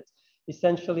well that it's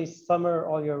essentially summer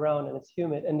all year round and it's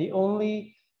humid. And the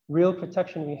only real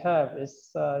protection we have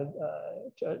is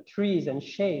trees and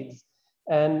shades.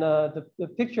 And the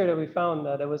picture that we found,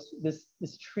 there was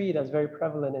this tree that's very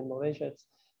prevalent in Malaysia.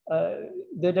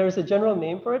 There's a general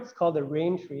name for it. It's called the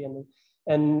rain tree.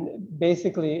 And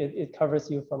basically it covers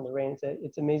you from the rain.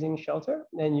 It's amazing shelter.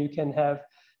 And you can have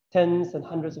tens and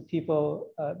hundreds of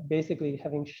people basically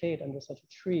having shade under such a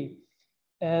tree.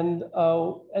 And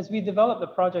as we developed the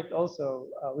project also,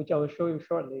 which I will show you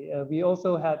shortly, we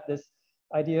also had this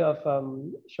idea of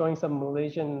showing some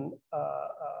Malaysian,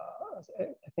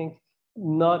 I think,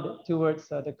 nod towards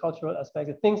the cultural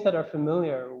aspects, the things that are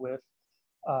familiar with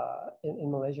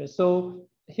in Malaysia. So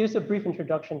here's a brief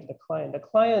introduction to the client. The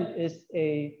client is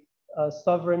a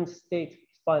sovereign state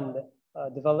fund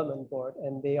development board,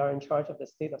 and they are in charge of the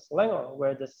state of Selangor,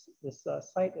 where this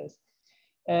site is.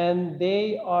 And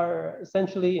they are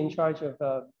essentially in charge of,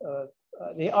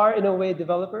 they are in a way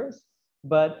developers,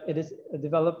 but it is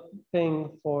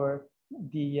developing for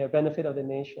the benefit of the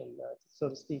nation, so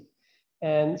to speak.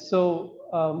 And so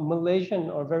Malaysian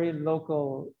or very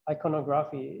local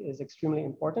iconography is extremely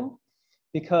important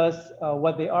because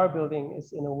what they are building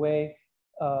is in a way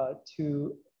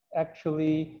to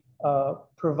actually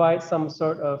provide some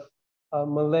sort of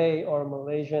Malay or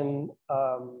Malaysian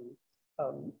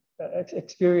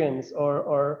experience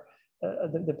or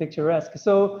the picturesque.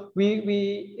 So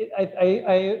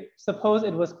I suppose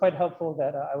it was quite helpful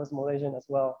that I was Malaysian as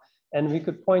well. And we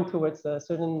could point towards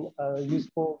certain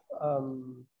useful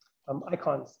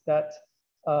icons that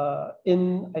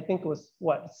I think it was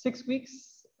what, 6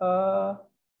 weeks to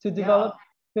develop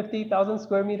 50,000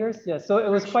 square meters. Yeah, so it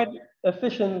was quite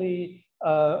efficiently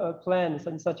planned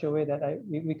in such a way that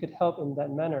we could help in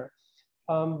that manner.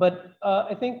 But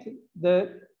I think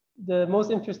the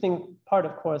most interesting part,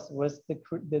 of course, was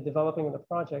the developing of the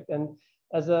project. And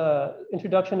as an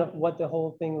introduction of what the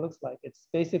whole thing looks like, it's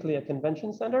basically a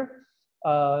convention center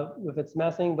with its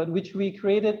massing, but which we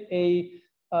created a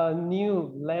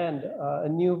new land, a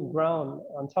new ground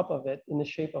on top of it in the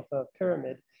shape of a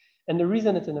pyramid. And the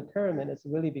reason it's in a pyramid is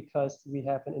really because we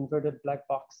have an inverted black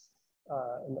box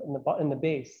in the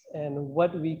base. And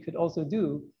what we could also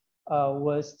do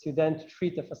was to then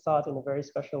treat the facade in a very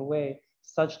special way,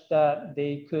 such that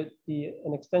they could be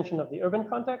an extension of the urban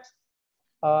context,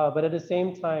 but at the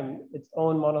same time, its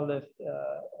own monolith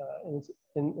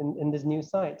in this new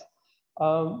site.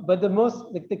 But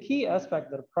the key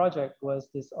aspect of the project was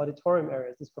this auditorium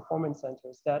areas, these performance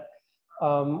centers that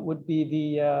would be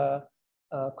the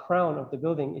crown of the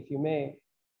building, if you may.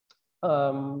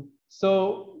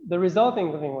 So the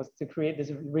resulting thing was to create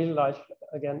this really large,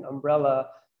 again, umbrella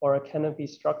or a canopy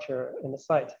structure in the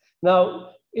site.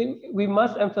 Now, we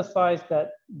must emphasize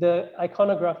that the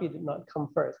iconography did not come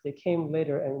first. They came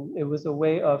later, and it was a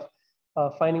way of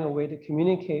finding a way to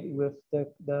communicate with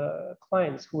the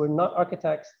clients who were not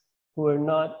architects, who were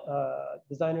not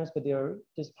designers, but they were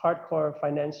just hardcore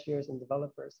financiers and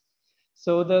developers.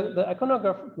 So the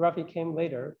iconography came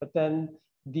later, but then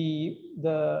the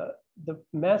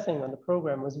massing on the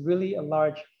program was really a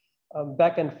large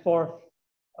back and forth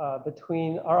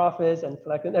between our office and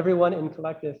Collective, everyone in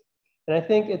Collective. And I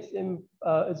think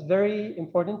it's very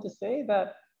important to say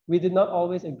that we did not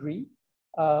always agree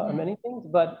on many things,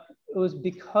 but it was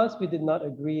because we did not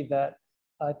agree that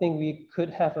I think we could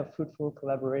have a fruitful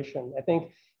collaboration. I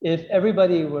think if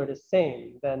everybody were the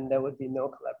same, then there would be no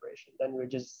collaboration. Then we're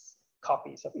just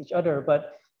copies of each other.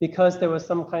 But because there was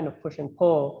some kind of push and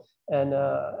pull and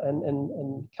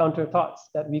counter thoughts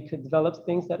that we could develop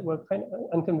things that were kind of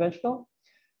unconventional,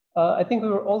 I think we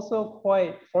were also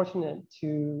quite fortunate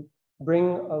to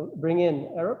bring in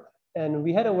Arab, and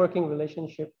we had a working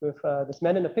relationship with this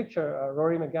man in the picture,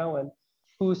 Rory McGowan,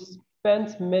 who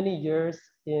spent many years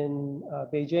in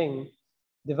Beijing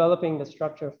developing the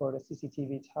structure for the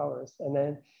CCTV towers. And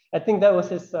then I think that was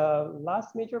his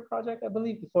last major project, I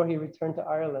believe, before he returned to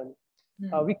Ireland.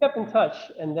 We kept in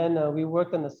touch, and then we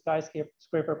worked on the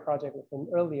skyscraper project with him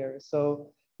earlier.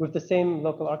 So with the same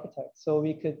local architect, so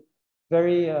we could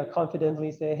very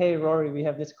confidently say, hey, Rory, we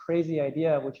have this crazy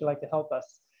idea. Would you like to help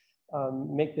us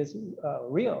make this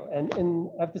real? And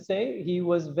I have to say, he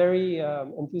was very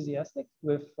enthusiastic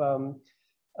with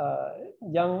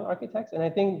young architects. And I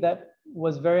think that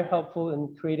was very helpful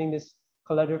in creating this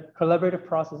collaborative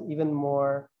process even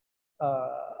more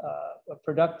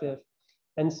productive.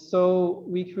 And so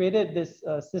we created this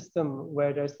system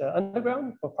where there's the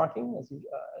underground for parking as in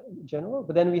general,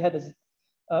 but then we had this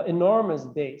enormous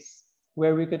base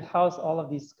where we could house all of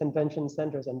these convention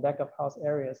centers and backup house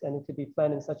areas. And it could be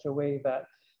planned in such a way that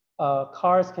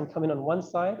cars can come in on one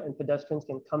side and pedestrians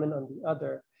can come in on the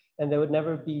other. And there would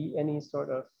never be any sort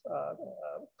of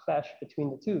clash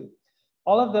between the two.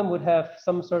 All of them would have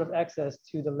some sort of access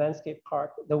to the landscape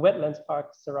park, the wetlands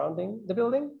park surrounding the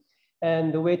building.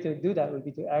 And the way to do that would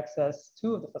be to access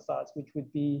two of the facades, which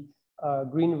would be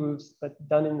green roofs, but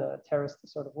done in a terraced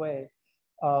sort of way.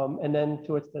 And then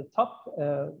towards the top,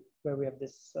 where we have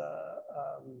this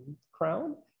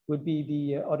crown, would be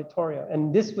the auditorium.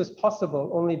 And this was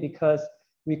possible only because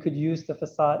we could use the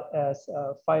facade as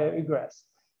fire egress,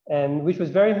 and which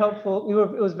was very helpful.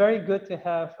 It was very good to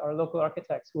have our local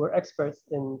architects who were experts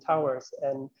in towers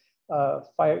and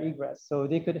fire egress, so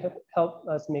they could help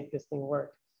us make this thing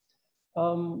work.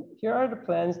 Here are the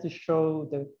plans to show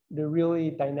the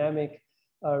really dynamic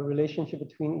relationship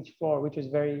between each floor, which was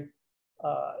very,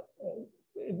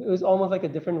 it was almost like a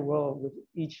different world with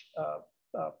each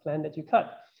plan that you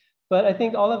cut. But I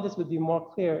think all of this would be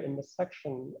more clear in the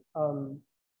section.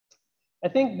 I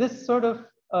think this sort of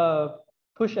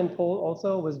push and pull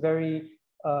also was very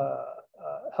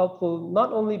helpful,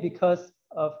 not only because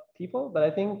of people, but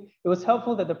I think it was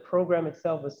helpful that the program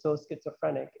itself was so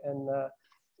schizophrenic. And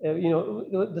you know,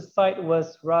 the site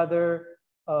was rather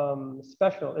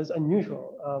special, is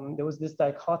unusual. There was this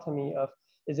dichotomy of,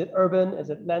 is it urban, is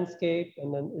it landscape,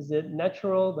 and then is it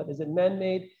natural, but is it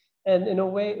man-made? And in a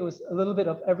way, it was a little bit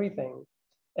of everything.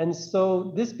 And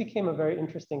so this became a very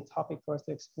interesting topic for us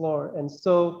to explore. And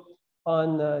so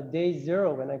on day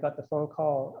 0, when I got the phone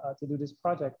call to do this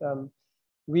project,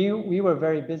 we were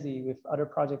very busy with other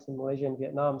projects in Malaysia and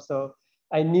Vietnam. So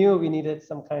I knew we needed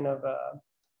some kind of,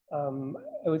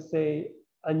 I would say,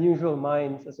 unusual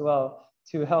minds as well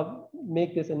to help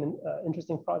make this an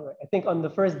interesting project. I think on the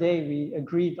first day, we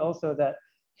agreed also that,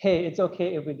 hey, it's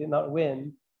okay if we did not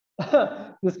win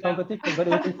this competition, but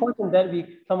it was important that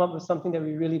we come up with something that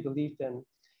we really believed in.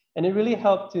 And it really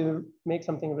helped to make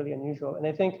something really unusual. And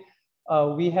I think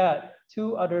we had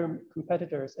 2 other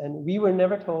competitors, and we were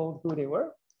never told who they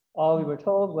were. All we were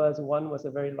told was one was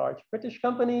a very large British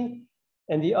company,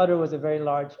 and the other was a very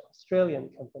large Australian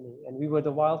company. And we were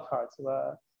the wild cards,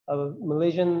 a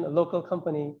Malaysian local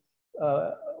company,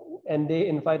 and they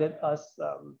invited us,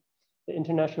 the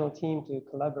international team, to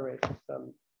collaborate with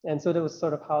them. And so that was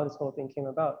sort of how this whole thing came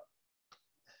about.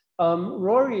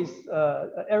 Rory's,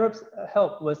 Arab's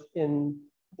help was in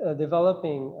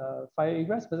developing fire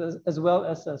egress, but as well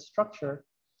as a structure.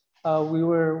 We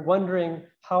were wondering,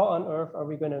 how on earth are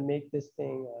we going to make this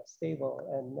thing stable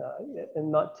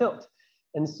and not tilt?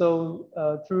 And so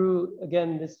through,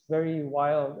 again, this very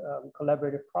wild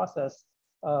collaborative process,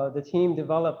 the team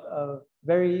developed a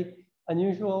very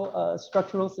unusual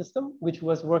structural system, which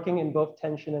was working in both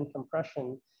tension and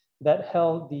compression, that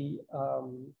held the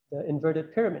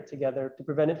inverted pyramid together to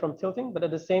prevent it from tilting, but at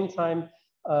the same time,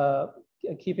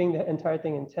 keeping the entire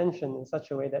thing in tension in such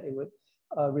a way that it would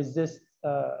resist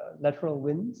lateral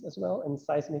winds as well and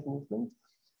seismic movement.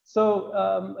 So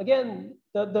again,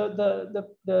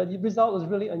 the result was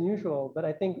really unusual, but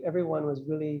I think everyone was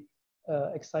really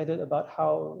excited about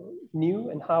how new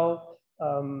and how,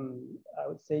 I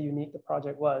would say, unique the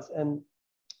project was. And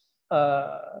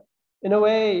in a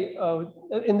way,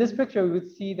 in this picture, we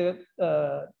would see the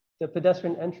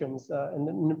pedestrian entrance,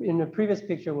 and in the previous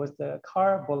picture was the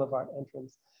car boulevard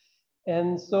entrance.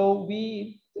 And so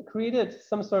we created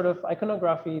some sort of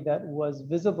iconography that was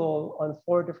visible on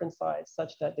 4 different sides,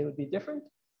 such that they would be different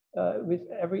with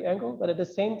every angle, but at the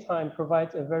same time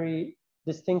provides a very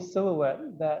distinct silhouette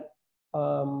that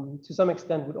to some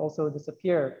extent would also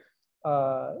disappear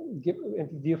if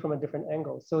viewed from a different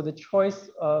angle. So the choice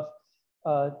of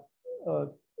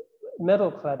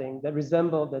metal cladding that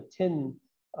resembled the tin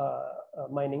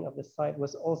mining of the site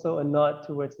was also a nod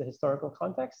towards the historical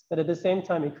context, but at the same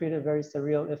time, it created a very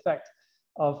surreal effect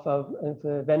of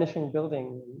a vanishing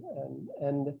building.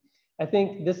 And I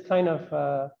think this kind of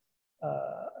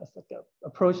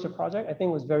approach to project, I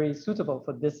think, was very suitable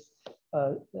for this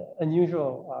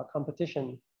unusual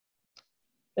competition.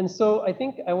 And so I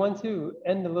think I want to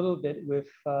end a little bit with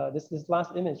this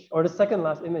last image, or the second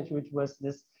last image, which was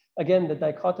this, again, the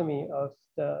dichotomy of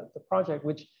the project,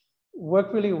 which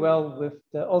worked really well with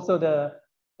also the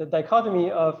dichotomy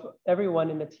of everyone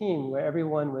in the team, where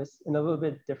everyone was in a little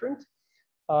bit different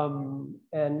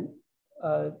and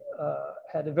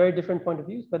had a very different point of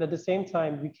view. But at the same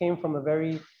time, we came from a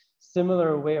very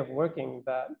similar way of working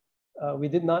that we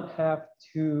did not have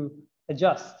to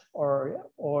adjust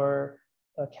or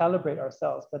calibrate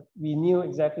ourselves, but we knew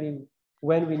exactly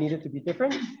when we needed to be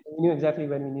different. We knew exactly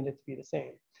when we needed to be the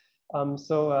same.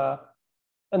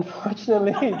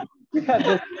 Unfortunately, we had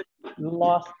this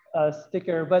lost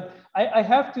sticker, but I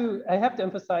have to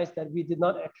emphasize that we did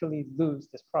not actually lose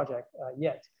this project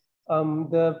yet. At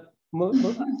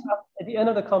the end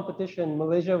of the competition,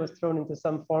 Malaysia was thrown into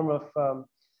some form of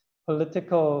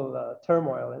political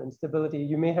turmoil and instability.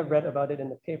 You may have read about it in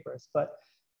the papers, but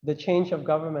the change of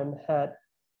government had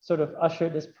sort of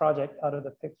ushered this project out of the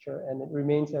picture, and it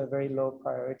remains a very low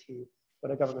priority for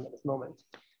the government at this moment.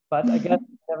 But I guess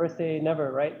never say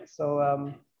never, right?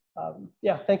 So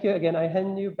yeah, thank you again. I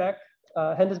hand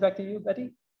this back to you,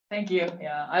 Betty. Thank you.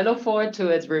 Yeah, I look forward to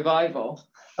its revival.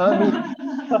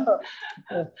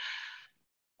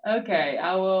 Okay,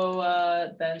 I will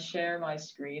then share my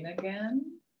screen again.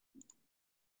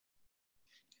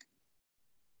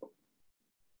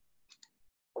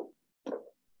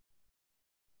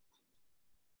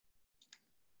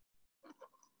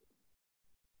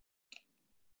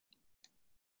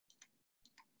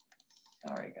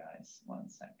 Sorry, guys, 1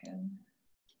 second.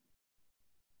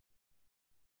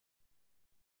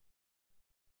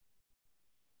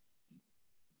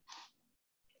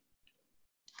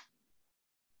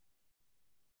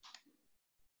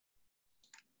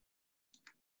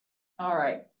 All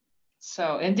right.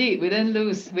 So indeed, we didn't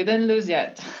lose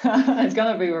yet. It's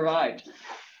gonna be revived.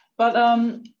 But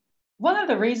one of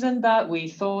the reasons that we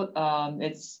thought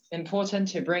it's important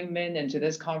to bring Min into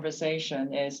this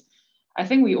conversation is, I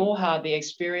think we all have the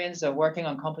experience of working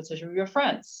on competition with your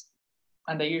friends,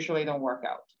 and they usually don't work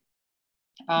out.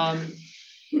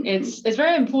 It's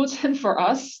very important for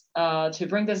us to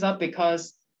bring this up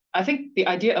because I think the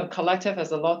idea of collective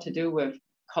has a lot to do with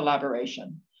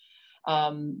collaboration.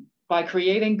 By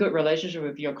creating good relationship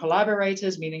with your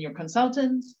collaborators, meaning your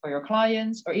consultants or your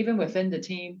clients, or even within the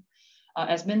team,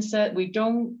 as Min said, we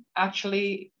don't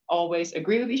actually always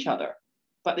agree with each other,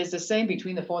 but it's the same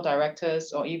between the 4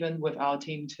 directors or even with our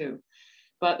team too.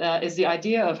 But it's the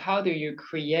idea of how do you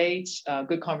create a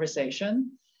good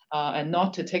conversation and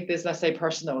not to take this, let's say,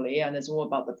 personally, and it's all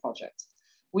about the project.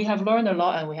 We have learned a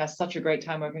lot and we had such a great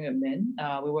time working with Min.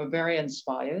 We were very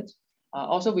inspired.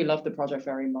 Also, we love the project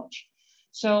very much.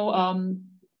 So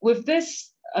with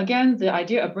this, again, the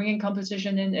idea of bringing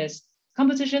competition in is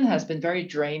competition has been very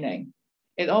draining.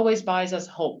 It always buys us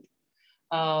hope,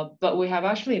 but we have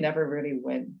actually never really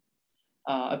win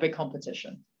a big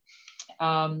competition.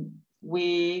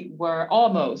 We were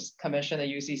almost commissioned at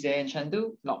UCCA in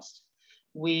Chengdu, lost.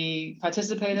 We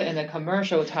participated in a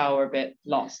commercial tower bid,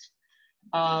 lost.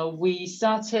 We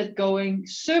started going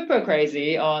super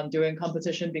crazy on doing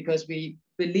competition because we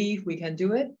believe we can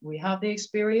do it. We have the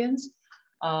experience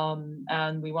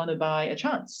and we want to buy a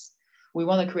chance. We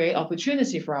want to create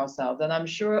opportunity for ourselves. And I'm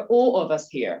sure all of us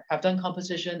here have done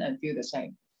competition and feel the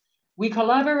same. We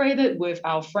collaborated with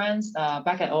our friends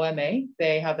back at OMA.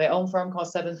 They have their own firm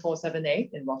called 7478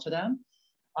 in Rotterdam.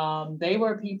 They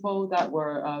were people that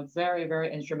were very,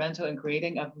 very instrumental in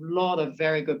creating a lot of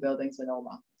very good buildings in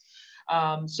Oma.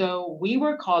 So we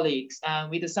were colleagues and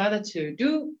we decided to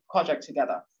do project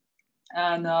together.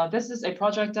 And this is a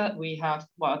project that we have,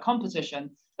 well, a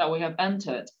competition that we have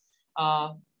entered.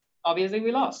 Obviously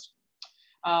we lost.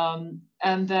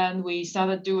 And then we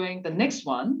started doing the next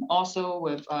one, also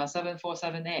with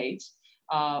 7478.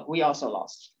 We also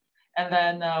lost. And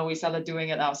then we started doing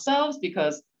it ourselves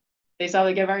because they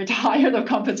started to get very tired of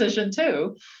competition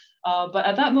too. But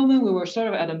at that moment, we were sort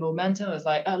of at a momentum. It was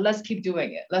like, let's keep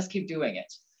doing it. Let's keep doing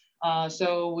it.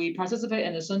 So we participated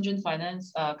in the Shenzhen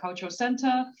Finance Cultural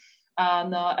Center.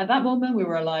 And at that moment, we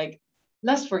were like,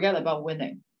 let's forget about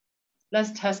winning.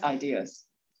 Let's test ideas.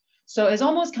 So it's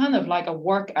almost kind of like a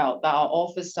workout that our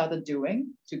office started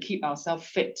doing to keep ourselves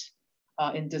fit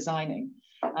in designing.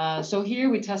 So here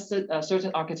we tested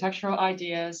certain architectural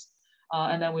ideas,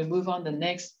 and then we move on the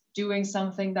next, doing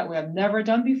something that we have never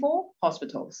done before,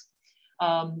 hospitals.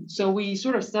 So we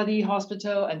sort of study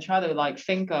hospital and try to like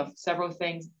think of several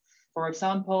things. For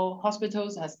example,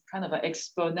 hospitals has kind of an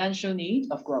exponential need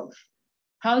of growth.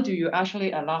 How do you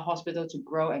actually allow hospital to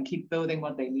grow and keep building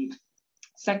what they need?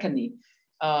 Secondly,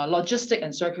 logistic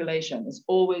and circulation is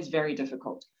always very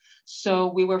difficult. So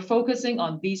we were focusing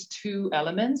on these 2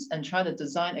 elements and try to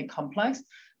design a complex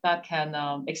that can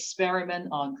experiment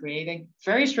on creating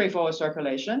very straightforward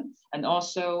circulation and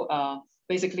also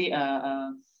basically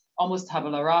almost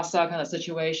tabula rasa kind of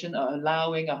situation,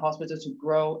 allowing a hospital to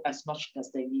grow as much as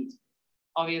they need.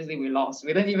 Obviously we lost.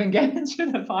 We didn't even get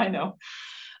into the final.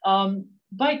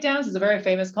 ByteDance is a very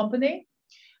famous company.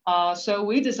 So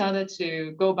we decided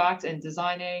to go back in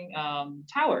designing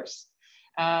towers.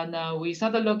 And we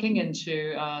started looking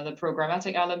into the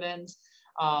programmatic elements,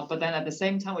 but then at the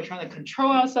same time, we're trying to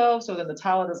control ourselves so that the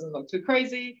tower doesn't look too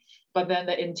crazy. But then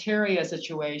the interior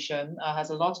situation has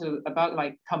a lot about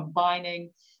like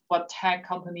combining what tech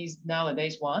companies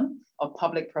nowadays want of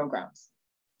public programs.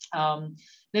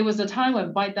 There was a time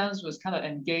when ByteDance was kind of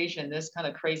engaged in this kind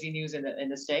of crazy news in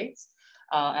the States,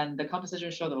 and the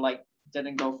competition sort of like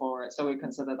didn't go forward, so we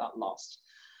consider that lost.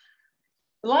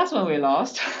 The last one we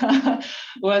lost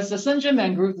was the Shenzhen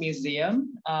Mangrove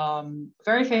Museum.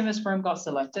 Very famous firm got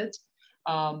selected.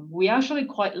 We actually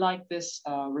quite like this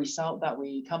result that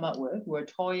we come up with. We're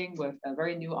toying with a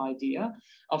very new idea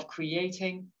of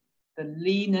creating the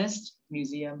leanest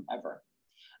museum ever.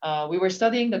 We were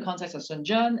studying the context of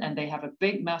Shenzhen, and they have a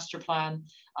big master plan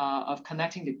of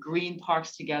connecting the green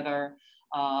parks together.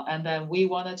 And then we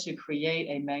wanted to create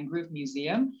a mangrove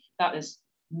museum that is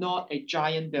not a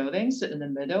giant building, sit in the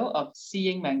middle of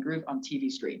seeing mangrove on TV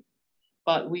screen.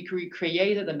 But we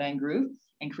created the mangrove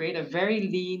and create a very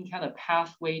lean kind of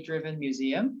pathway-driven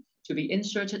museum to be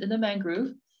inserted in the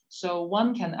mangrove, so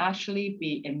one can actually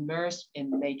be immersed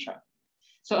in nature.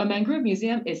 So a mangrove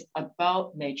museum is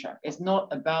about nature. It's not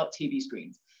about TV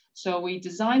screens. So we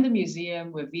designed the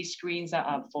museum with these screens that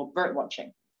are for bird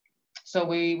watching. So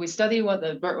we study what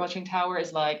the bird watching tower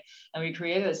is like, and we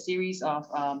created a series of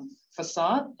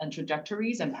facade and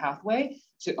trajectories and pathway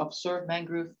to observe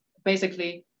mangrove,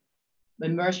 basically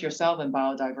immerse yourself in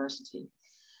biodiversity.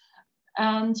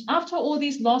 And after all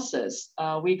these losses,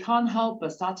 we can't help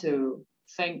but start to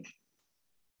think,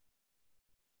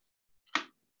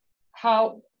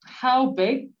 how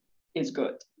big is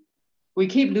good? We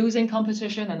keep losing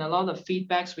competition, and a lot of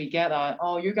feedbacks we get are,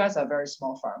 oh, you guys are a very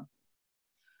small firm.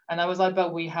 And I was like,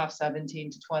 but we have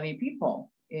 17 to 20 people.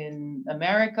 In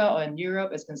America or in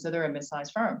Europe, it's considered a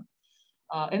mid-sized firm.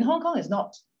 In Hong Kong, it's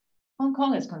not. Hong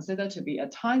Kong is considered to be a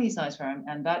tiny size firm,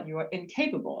 and that you are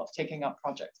incapable of taking up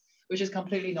projects, which is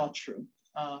completely not true.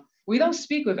 We don't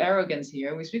speak with arrogance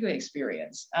here, we speak with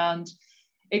experience. And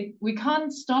we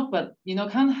can't stop, but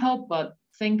can't help but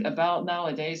think about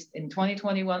nowadays in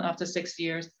 2021, after 6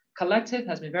 years, Collective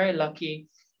has been very lucky.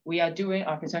 We are doing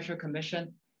architectural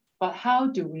commission, but how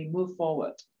do we move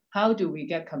forward? How do we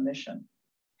get commission?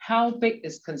 How big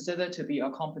is considered to be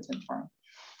a competent firm?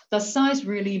 The size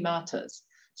really matters.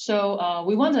 So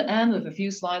we want to end with a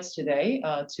few slides today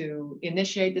to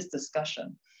initiate this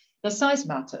discussion. The size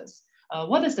matters.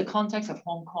 What is the context of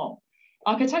Hong Kong?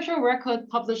 Architectural Record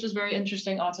published this very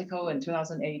interesting article in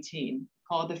 2018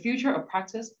 called The Future of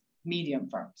Practice, Medium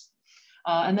Firms.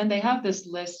 And then they have this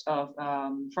list of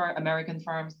American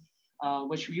firms,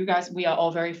 which we are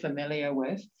all very familiar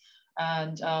with.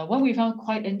 And what we found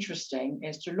quite interesting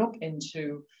is to look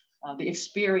into the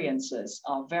experiences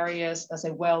of various, let's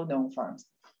say, well-known firms.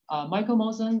 Michael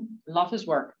Mosen, love his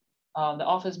work. The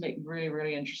office make really,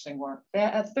 really interesting work. They're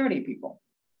at 30 people.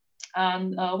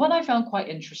 And what I found quite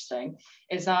interesting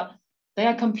is that they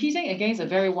are competing against a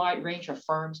very wide range of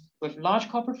firms, with large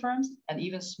corporate firms and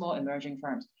even small emerging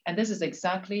firms. And this is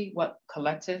exactly what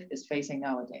Collective is facing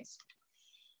nowadays.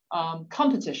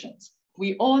 Competitions.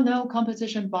 We all know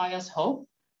competition buys hope,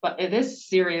 but it is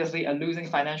seriously a losing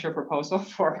financial proposal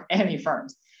for any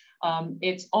firms.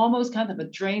 It's almost kind of a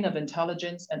drain of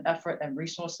intelligence and effort and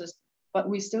resources, but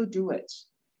we still do it.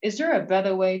 Is there a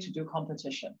better way to do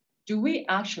competition? Do we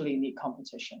actually need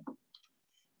competition?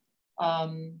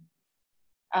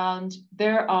 And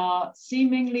there are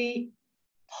seemingly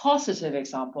positive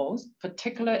examples,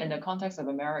 particularly in the context of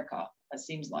America, it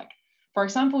seems like. For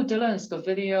example, Dillon and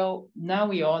Scovidio, now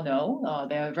we all know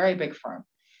they're a very big firm.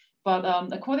 But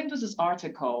according to this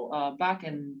article, back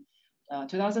in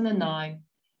 2009,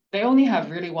 they only have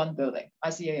really one building,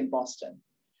 ICA in Boston.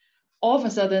 All of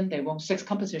a sudden, they won 6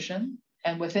 competitions,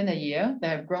 and within a year, they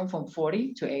have grown from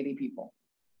 40 to 80 people.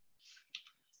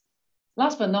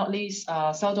 Last but not least,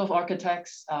 Seldorf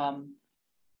Architects.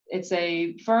 It's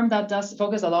a firm that does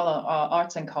focus a lot on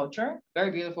arts and culture,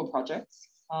 very beautiful projects.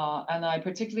 And I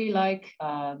particularly like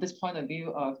this point of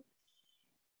view of,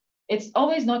 it's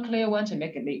always not clear when to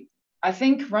make a leap. I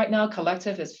think right now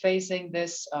Collective is facing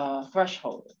this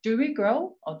threshold. Do we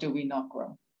grow or do we not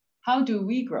grow? How do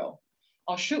we grow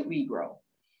or should we grow?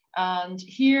 And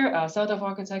here, Seldorf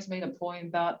Architects made a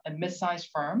point that a mid-sized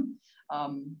firm,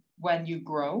 when you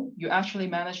grow, you actually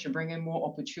manage to bring in more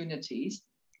opportunities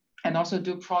and also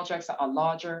do projects that are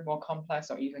larger, more complex,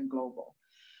 or even global.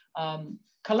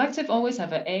 Collective always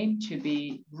have an aim to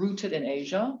be rooted in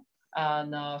Asia.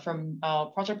 And from our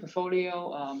project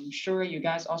portfolio, I'm sure you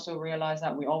guys also realize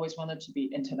that we always wanted to be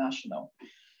international.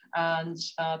 And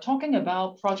talking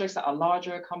about projects that are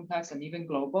larger, complex, and even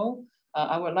global,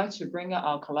 I would like to bring up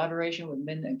our collaboration with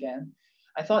Min again.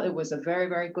 I thought it was a very,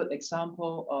 very good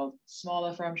example of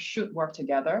smaller firms should work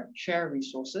together, share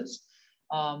resources.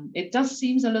 It does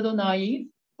seem a little naive,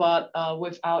 but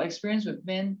with our experience with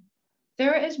Min,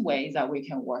 there is ways that we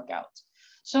can work out.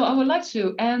 So I would like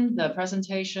to end the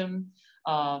presentation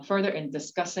further in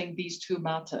discussing these two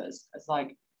matters. It's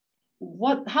like,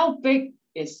 how big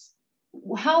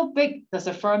does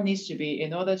a firm needs to be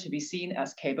in order to be seen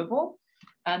as capable?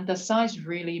 And the size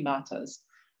really matters.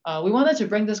 We wanted to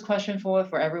bring this question forward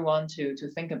for everyone to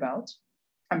think about.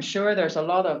 I'm sure there's a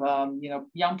lot of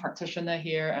young practitioner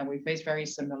here, and we face very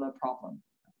similar problem.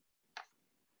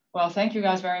 Well, thank you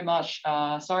guys very much.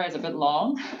 Sorry it's a bit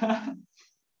long.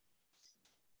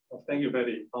 Well, thank you,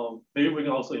 Betty. Maybe we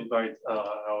can also invite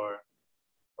our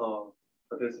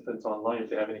participants online if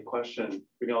they have any questions.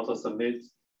 We can also submit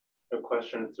a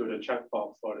question through the chat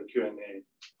box or the Q&A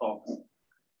box.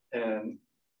 And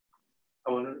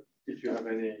I wonder if you have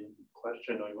any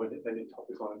question or any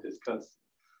topics you want to discuss.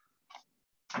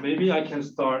 Maybe I can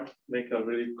make a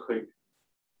really quick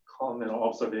comment or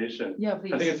observation. Yeah,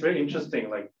 please. I think it's very interesting.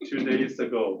 Like 2 days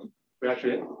ago, we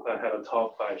actually had a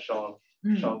talk by Sean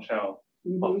Chow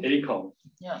of ACOM,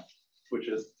 which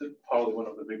is probably one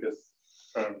of the biggest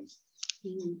firms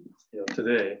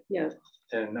today. Yeah.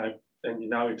 And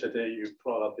now today you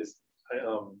brought up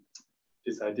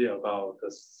this idea about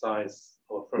the size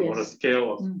of firm or the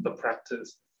scale of the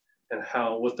practice,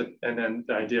 and then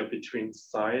the idea between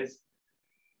size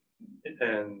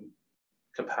and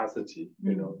capacity,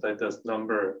 that this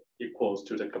number equals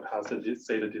to the capacity,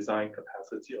 say the design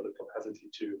capacity or the capacity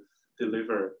to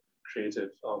deliver creative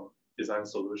design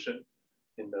solution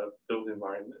in the built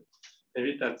environment.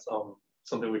 Maybe that's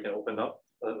something we can open up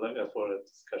for a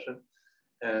discussion.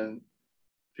 And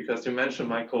because you mentioned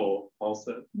Michael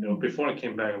also, before I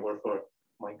came back, I worked for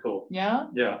Michael. Yeah.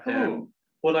 Yeah. Cool. And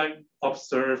what I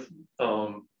observed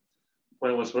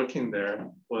when I was working there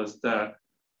was that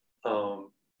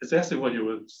it's actually what you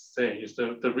were saying is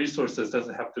the resources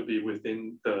doesn't have to be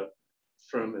within the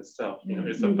firm itself.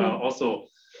 It's about also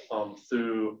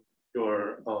through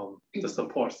your the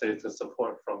support, say the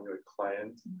support from your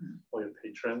client or your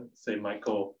patron. Say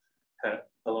Michael had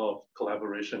a lot of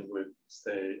collaboration with,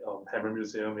 say, Hammer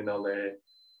Museum in LA,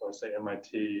 or say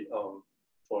MIT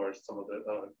for some of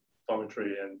the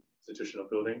dormitory and institutional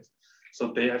buildings.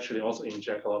 So they actually also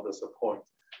inject a lot of the support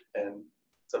and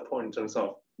support in terms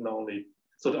of not only,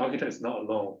 so the architect is not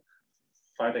alone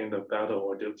fighting the battle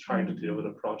or they're trying to deliver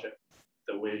the project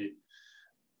the way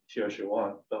he or she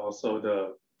wants, but also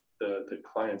the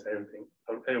clients,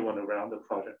 everyone around the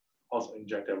project also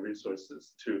inject their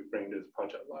resources to bring this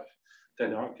project life.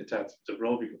 Then the architect, the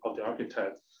role of the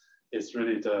architect is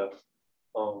really the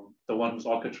one who's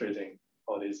orchestrating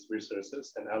all these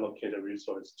resources and allocate a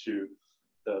resource to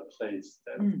the place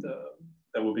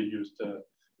that will be used in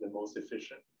the most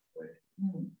efficient way.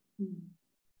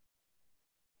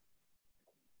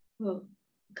 Well,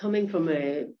 coming from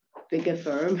a bigger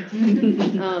firm,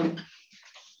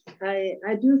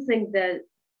 I do think that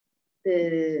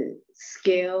the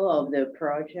scale of the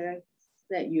project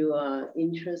that you are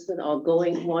interested or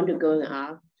want to go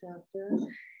after,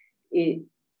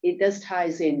 it does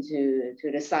ties into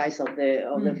the size of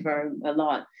the firm a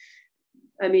lot.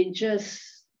 I mean, just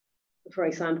for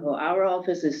example, our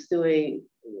office is doing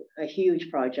a huge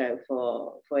project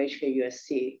for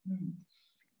HKUST,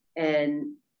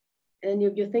 and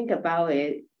if you think about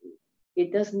it,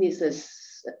 it does need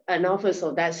an office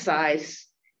of that size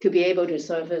to be able to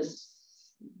service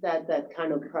that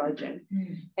kind of project.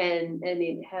 And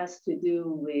it has to do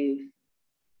with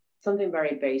something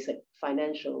very basic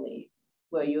financially,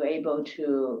 where you're able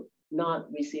to not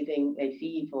receiving a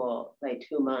fee for like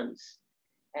 2 months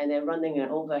and then running an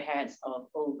overheads of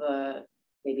over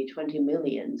maybe 20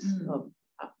 millions of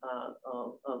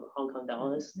Hong Kong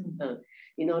dollars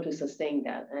in order to sustain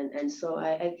that. And so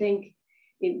I think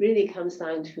it really comes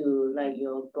down to like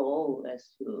your goal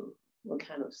as to what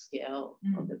kind of scale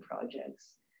of the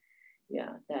projects,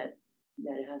 that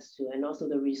it has to, and also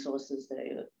the resources that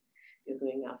you're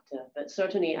going after. But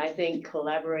certainly, I think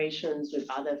collaborations with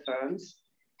other firms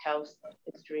helps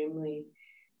extremely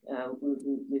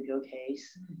with your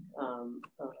case,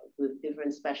 with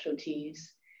different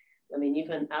specialties. I mean,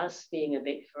 even us being a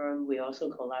big firm, we also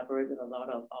collaborate with a lot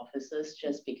of offices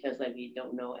just because like we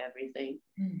don't know everything.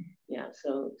 Yeah,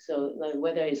 so like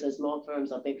whether it's a small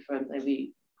firms or big firms,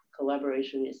 every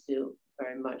collaboration is still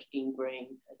very much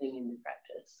ingrained, I think, in the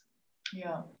practice.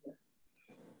 Yeah.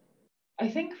 I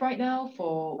think right now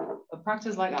for a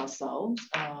practice like ourselves,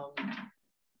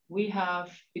 we have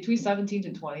between 17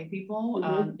 to 20 people.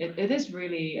 It is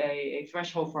really a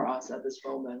threshold for us at this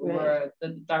moment. Where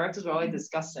the directors were already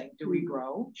discussing, do we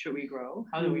grow? Should we grow?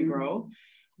 How do we grow?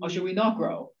 Or should we not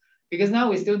grow? because now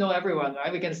we still know everyone,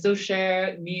 right? We can still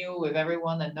share meal with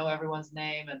everyone and know everyone's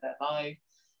name and their life.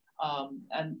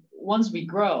 And once we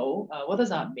grow, what does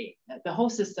that mean? The whole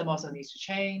system also needs to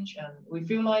change. And we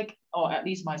feel like, or at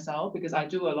least myself, because I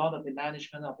do a lot of the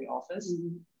management of the office,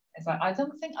 it's like, I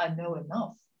don't think I know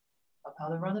enough of how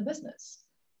to run a business.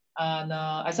 And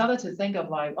I started to think of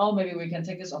like, oh, maybe we can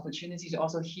take this opportunity to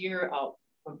also hear out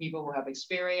from people who have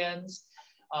experience,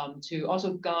 to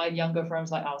also guide younger firms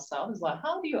like ourselves. It's like,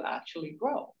 how do you actually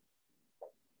grow?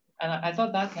 And I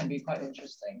thought that can be quite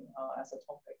interesting as a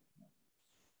topic.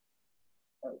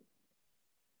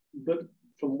 But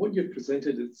from what you've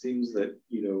presented, it seems that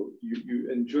you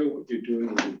enjoy what you're doing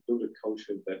and you build a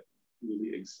culture that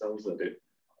really excels at it.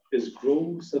 Is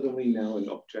grow suddenly now an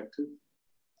objective?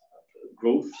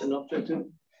 Growth an objective?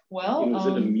 Well, is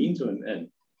it a means or an end?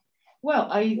 Well,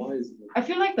 Why is it? I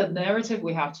feel like the narrative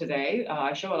we have today,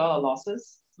 I show a lot of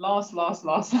losses. Loss.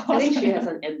 I think she has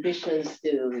an ambition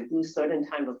to do certain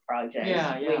type of projects,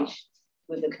 which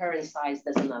with the current size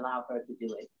doesn't allow her to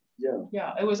do it.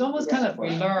 Yeah, it was almost kind of, we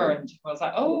learned. It was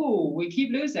like, oh, we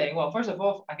keep losing. Well, first of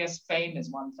all, I guess fame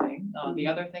is one thing. The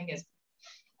other thing is,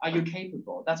 are you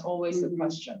capable? That's always the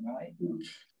question, right?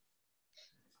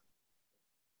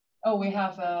 Oh, we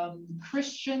have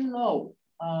Christian Lowe.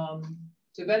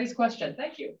 To Betty's question,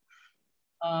 thank you.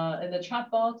 In the chat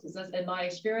box, it says, in my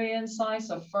experience, size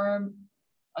of firm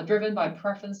are driven by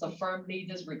preference of firm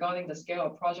leaders regarding the scale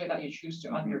of project that you choose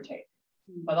to undertake,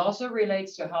 but also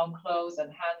relates to how close and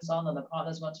hands-on the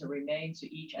partners want to remain to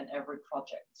each and every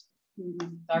project.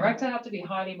 Director have to be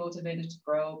highly motivated to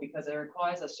grow because it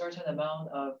requires a certain amount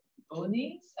of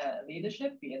bonies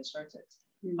leadership be inserted.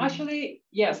 Actually,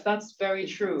 yes, that's very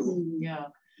true. Yeah,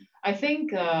 I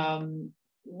think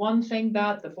one thing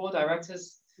that the 4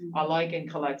 directors are like in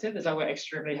collective is that we're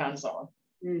extremely hands-on.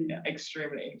 Yeah,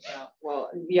 extremely. Yeah. Well,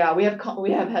 yeah, we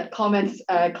have had comments,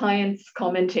 clients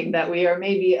commenting that we are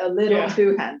maybe a little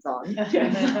too hands-on.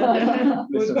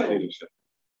 Business leadership.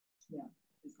 Yeah.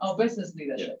 Oh, business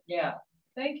leadership. Yeah.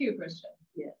 Thank you, Christian.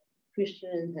 Yeah.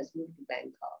 Christian has moved to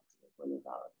Bangkok, one of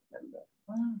our members.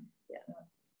 Wow.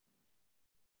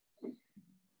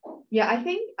 Yeah, I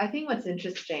think what's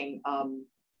interesting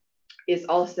is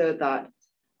also that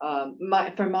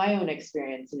from my own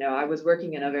experience, I was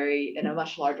working in a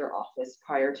much larger office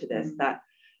prior to this that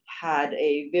had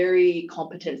a very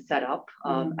competent setup,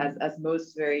 as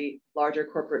most very larger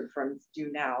corporate firms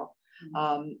do now.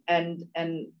 And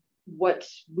what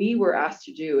we were asked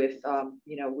to do, if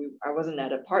I wasn't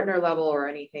at a partner level or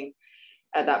anything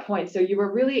at that point, so you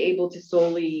were really able to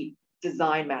solely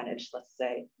design manage, let's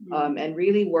say, and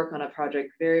really work on a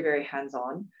project very, very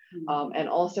hands-on, and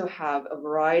also have a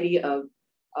variety of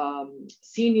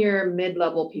senior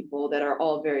mid-level people that are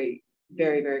all very,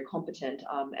 very, very competent,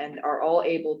 and are all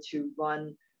able to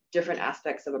run different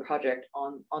aspects of a project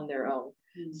on their own.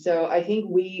 So I think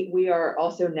we are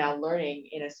also now learning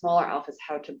in a smaller office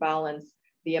how to balance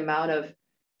the amount of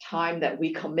time that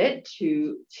we commit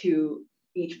to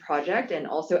each project, and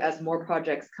also as more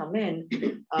projects come in,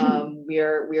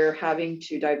 we're having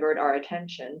to divert our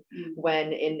attention.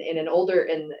 When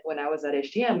when I was at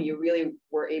HTM, you really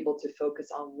were able to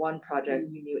focus on one project.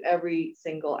 You knew every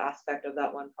single aspect of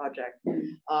that one project,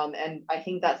 and I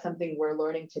think that's something we're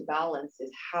learning to balance,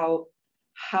 is how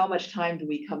much time do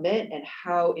we commit, and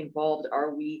how involved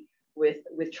are we with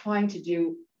trying to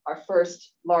do our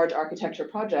first large architecture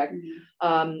project,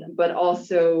 but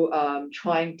also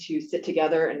trying to sit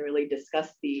together and really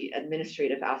discuss the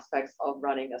administrative aspects of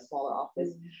running a smaller office.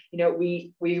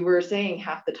 We were saying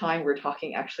half the time we're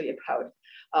talking actually about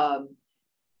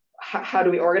how do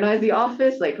we organize the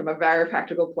office, like from a very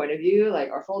practical point of view,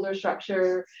 like our folder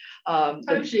structure,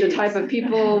 the type of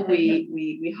people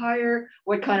we hire,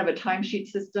 what kind of a timesheet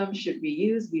system should we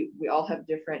use. We all have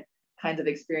different kinds of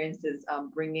experiences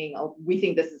we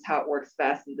think this is how it works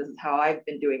best, and this is how I've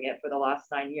been doing it for the last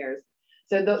 9 years.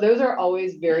 So those are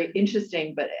always very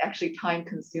interesting, but actually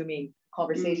time-consuming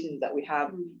conversations that we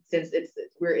have, since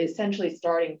we're essentially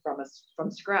starting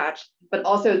from scratch, but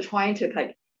also trying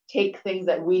to take things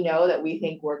that we know that we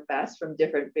think work best from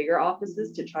different bigger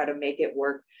offices to try to make it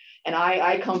work. And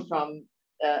I come from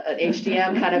an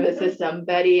HDM kind of a system.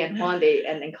 Betty and Juan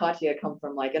and Katya come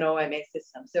from like an OMA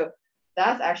system. So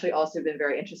that's actually also been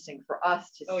very interesting for us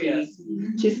to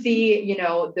see,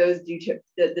 those due to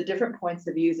the different points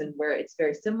of views, and where it's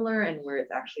very similar and where it's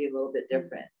actually a little bit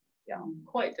different. Yeah,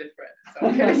 quite different.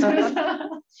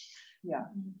 So. Yeah.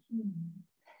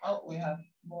 Oh, we have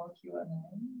more Q&A.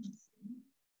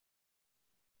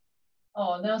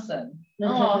 Oh, Nelson.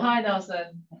 Oh, hi,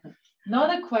 Nelson.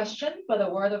 Not a question, but a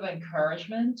word of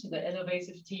encouragement to the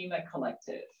innovative team at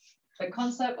Collective. The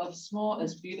concept of small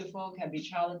is beautiful can be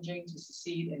challenging to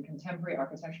succeed in contemporary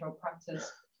architectural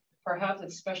practice, perhaps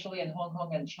especially in Hong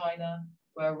Kong and China,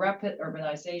 where rapid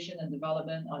urbanization and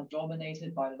development are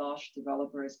dominated by large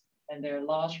developers and their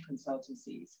large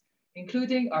consultancies,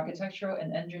 including architectural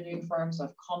and engineering firms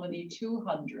of commonly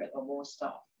 200 or more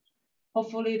staff.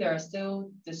 Hopefully, there are still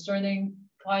discerning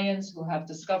clients who have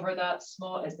discovered that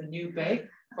small is the new big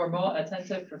for more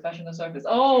attentive professional service.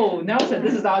 Oh, Nelson,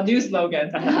 this is our new slogan.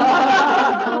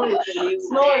 Small is the new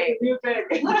Small is the new big.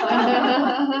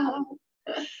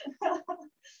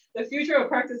 The future of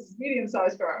practice is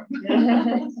medium-sized firm.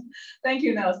 Thank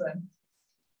you, Nelson.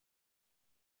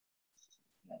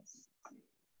 Yes.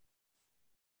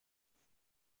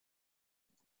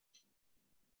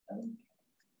 Okay.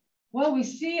 Well, we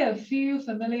see a few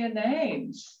familiar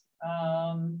names.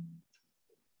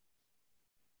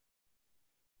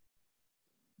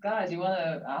 Guys, you want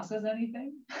to ask us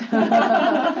anything?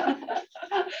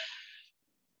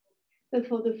 But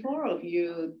for the four of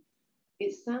you,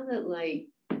 it sounded like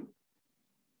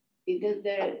is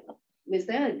there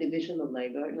a division of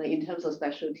labor, like in terms of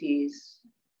specialties?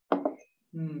 That's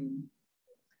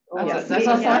it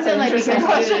sounds sounded like interesting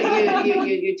because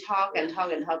you talk and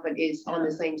talk and talk, but it's on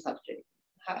the same subject.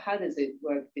 How does it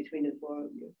work between the four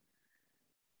of you?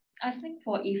 I think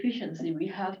for efficiency, we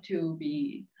have to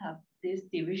have this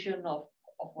division of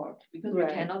work, because we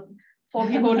cannot, for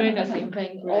people doing the same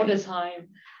thing all the time,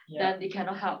 then it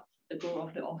cannot help the growth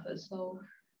of the office. So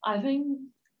I think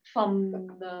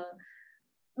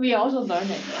we are also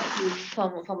learning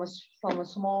from a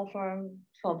small firm,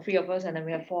 from 3 of us, and then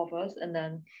we have 4 of us, and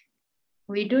then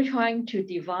we do trying to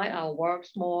divide our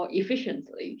works more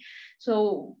efficiently.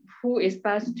 So who is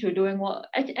best to doing what?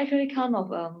 Actually, kind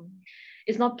of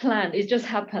it's not planned, it just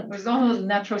happened. It's almost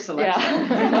natural selection.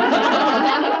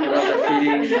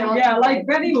 Yeah, yeah, like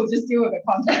Betty will just deal with the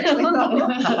context.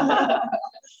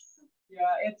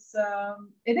 Yeah,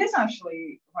 it is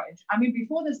actually quite interesting. I mean,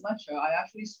 before this lecture, I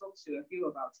actually spoke to a few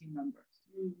of our team members.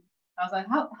 I was like,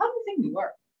 how do you think we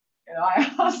work? You know, I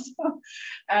asked them,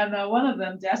 and one of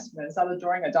them, Desmond, started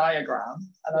drawing a diagram,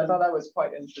 and I thought that was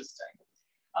quite interesting.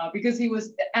 Because he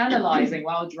was analyzing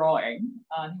while drawing,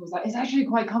 and he was like, it's actually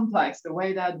quite complex, the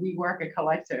way that we work a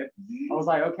collective. I was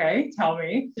like, okay, tell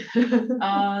me.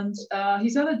 And he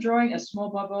started drawing a small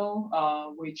bubble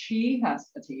where Chi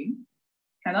has a team,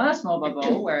 another small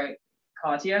bubble where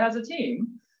Katia has a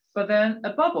team, but then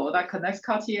a bubble that connects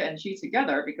Katia and Chi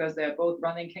together because they're both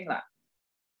running King Lab,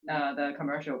 the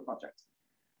commercial project.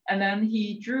 And then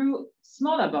he drew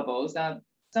smaller bubbles that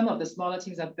some of the smaller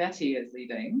teams that Betty is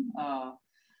leading,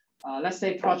 let's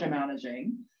say project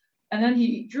managing. And then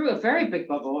he drew a very big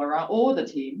bubble around all the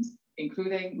teams,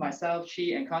 including myself,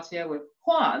 Chi, and Katia, with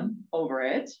Juan over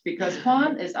it, because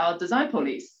Juan is our design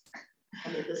police.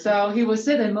 So he will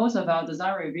sit in most of our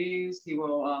design reviews. He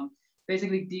will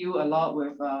basically deal a lot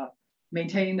with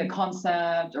maintaining the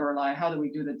concept, or like how do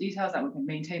we do the details that we can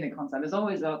maintain the concept. There's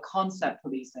always a concept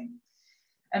policing.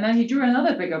 And then he drew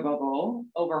another bigger bubble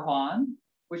over Juan,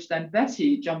 which then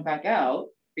Betty jumped back out,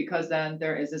 because then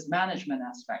there is this management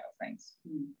aspect of things.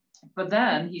 But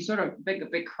then he sort of a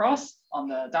big cross on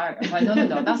the diagram. Like,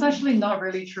 no, that's actually not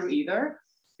really true either,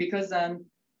 because then,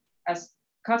 as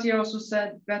Katia also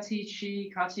said, Betty, Chi,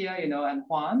 Katia, you know, and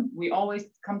Juan, we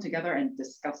always come together and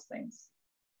discuss things.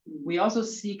 We also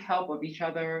seek help of each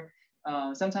other.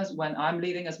 Sometimes when I'm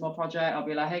leading a small project, I'll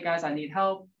be like, hey guys, I need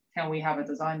help. Can we have a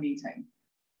design meeting?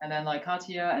 And then like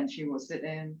Katia and she will sit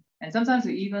in. And sometimes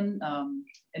we even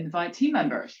invite team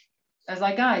members. It's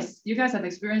like, guys, you guys have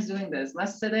experience doing this.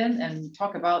 Let's sit in and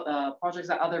talk about projects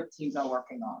that other teams are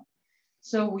working on.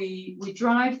 So we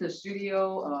drive the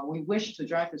studio. We wish to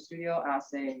drive the studio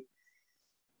as a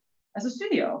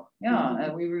studio. Yeah,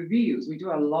 and we reviews. We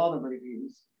do a lot of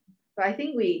reviews. But I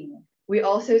think we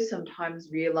also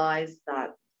sometimes realize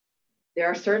that there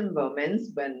are certain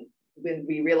moments when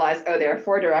we realize, oh, there are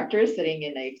 4 directors sitting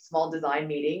in a small design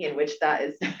meeting in which that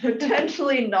is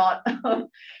potentially not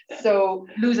so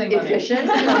losing efficient.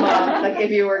 Like if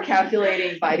you were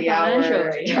calculating by the hour.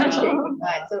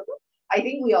 So I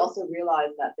think we also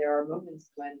realize that there are moments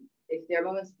when, if there are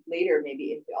moments later,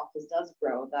 maybe if the office does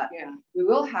grow, that we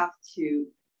will have to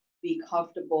be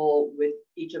comfortable with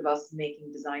each of us making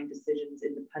design decisions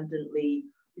independently,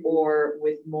 or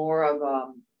with more of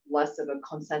less of a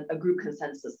group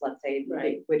consensus, let's say,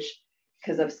 which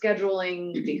because of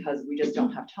scheduling, because we just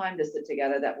don't have time to sit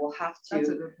together, that we'll have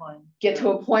to get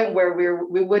to a point where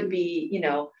we would be, you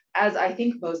know, as I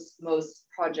think most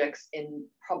projects in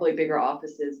probably bigger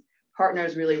offices,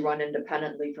 partners really run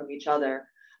independently from each other.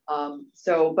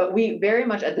 But we very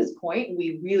much at this point,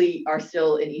 we really are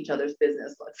still in each other's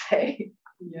business, let's say.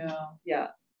 Yeah. Yeah.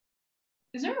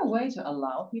 Is there a way to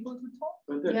allow people to talk?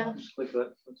 Yeah. Just like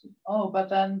that. Oh, but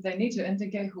then they need to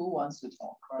indicate who wants to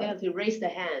talk, right? They have to raise the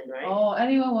hand, right? Oh,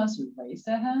 anyone wants to raise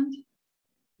their hand?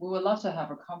 We would love to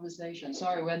have a conversation.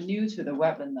 Sorry, we're new to the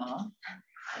webinar.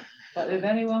 But if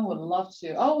anyone would love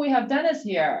to, oh, we have Dennis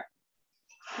here.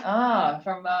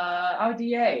 From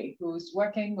RDA, who's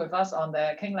working with us on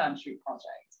the King Lam Street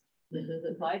project.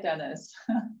 Hi, Dennis.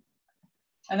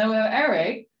 And then we have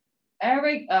Eric.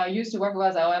 Eric used to work with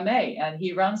us at OMA, and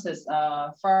he runs his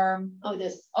firm. Oh,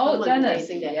 this. Oh, Dennis.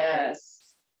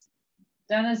 Yes.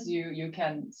 Dennis, you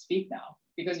can speak now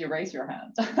because you raised your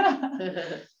hand.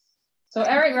 So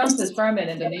Eric runs his firm in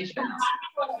Indonesia.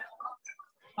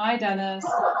 Hi, Dennis.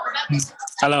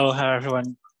 Hello,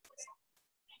 everyone.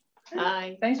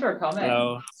 Hi. Thanks for coming.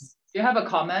 Hello. Do you have a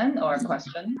comment or a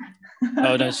question?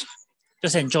 Oh, just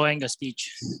enjoying the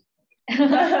speech.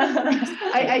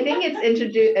 I think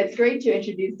it's great to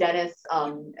introduce Dennis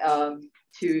I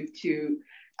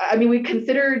mean, I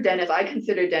consider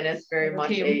Dennis very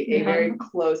much a very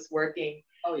close working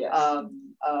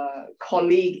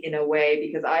colleague in a way,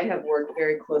 because I have worked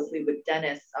very closely with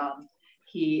Dennis.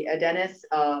 Dennis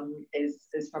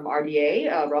is from RDA,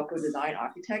 Rocco Design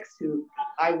Architects, who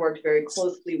I worked very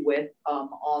closely with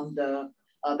on the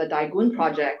Daegun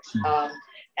project.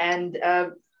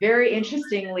 Very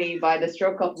interestingly, by the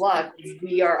stroke of luck,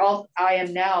 I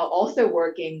am now also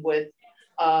working with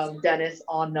Dennis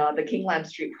on the King Lam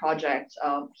Street project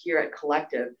here at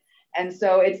Collective. And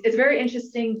so it's very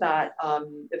interesting that, of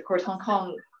course, Hong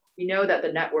Kong, we know that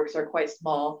the networks are quite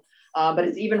small, but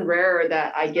it's even rarer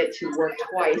that I get to work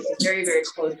twice very, very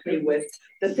closely with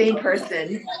the same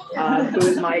person who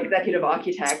is my executive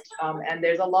architect. And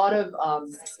there's a lot of,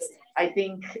 I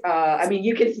think, I mean,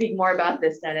 you can speak more about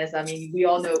this, Dennis. I mean, we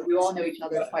all know each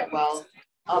other quite well.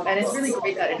 And it's really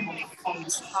great that in Hong Kong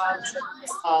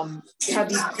you have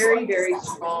these very, very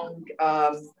strong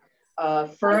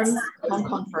firms, Hong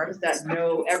Kong firms that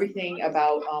know everything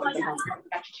about the Hong Kong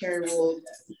statutory rules.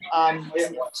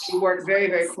 We work very,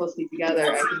 very closely together.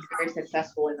 I think very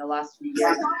successful in the last few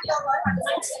years.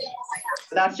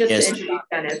 So that's just to introduce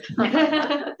Dennis.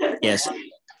 Yes,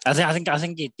 I think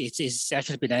it's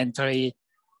actually been very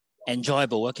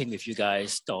enjoyable working with you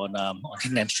guys on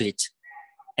King Lam Street,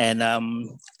 and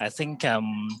I think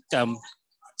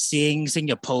seeing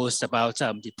your post about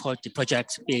the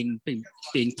project being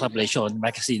published on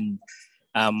magazine,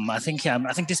 I think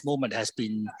this moment has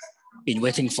been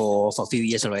waiting for a few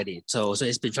years already. So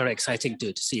it's been very exciting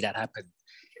to see that happen,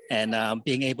 and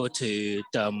being able to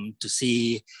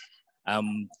see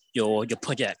your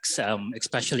projects,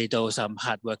 especially those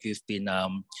hard work you've been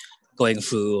going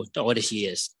through all these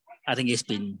years. I think it's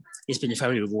been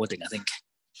very rewarding, I think.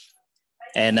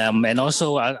 And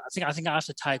also I think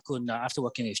after Tycoon, after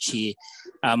working with Chi,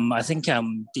 I think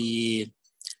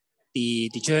the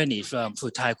journey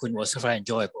through Tycoon was very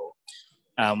enjoyable,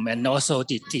 and also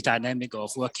the dynamic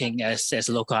of working as a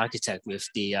local architect with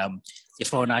the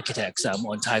foreign architects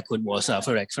on Tycoon was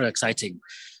very exciting.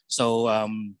 So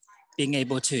being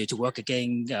able to work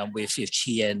again with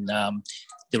Chi and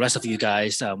the rest of you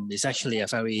guys is actually a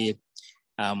very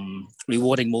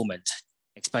rewarding moment,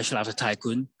 especially after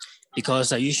Tycoon.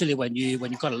 Because usually when you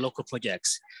got a local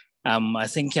projects, I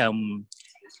think that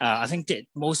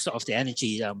most of the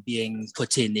energy being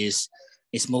put in is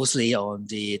mostly on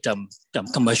the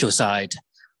commercial side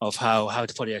of how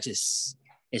the project is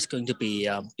going to be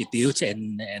built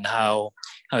and how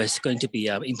it's going to be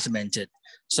implemented.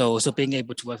 So being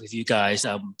able to work with you guys,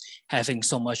 having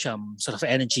so much sort of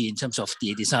energy in terms of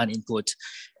the design input,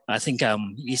 I think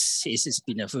it's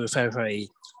been a very, very, very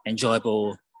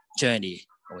enjoyable journey,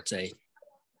 I would say.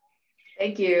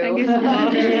 Thank you. Thank you so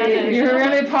much. You're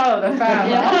really proud of the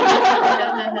family.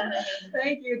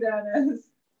 Thank you, Dennis.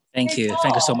 Thank you.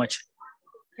 Thank you so much.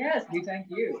 Yes, we thank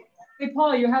you. Hey,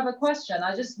 Paul, you have a question.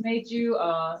 I just made you,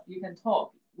 you can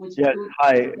talk. Yes,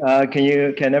 hi.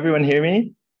 Can everyone hear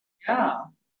me? Yeah.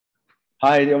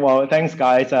 Hi, well, thanks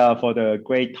guys for the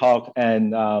great talk.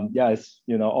 And yeah, it's,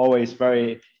 always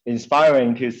very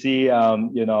inspiring to see,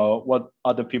 what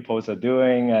other people are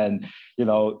doing and,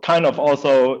 kind of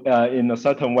also in a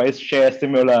certain ways share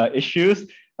similar issues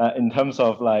in terms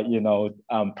of like,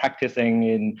 practicing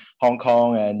in Hong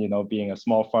Kong and, being a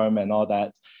small firm and all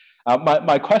that.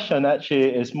 My question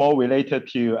actually is more related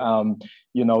to,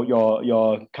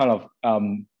 your kind of,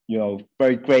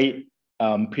 very great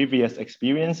previous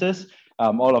experiences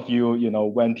all of you,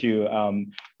 went to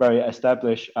very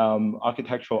established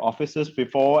architectural offices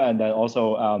before, and then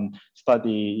also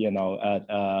study,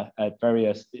 at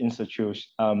various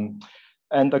institutes.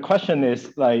 And the question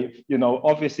is like,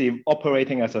 obviously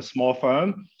operating as a small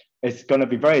firm is going to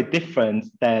be very different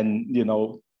than,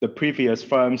 the previous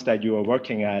firms that you were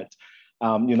working at.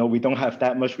 We don't have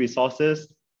that much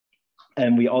resources,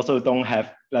 and we also don't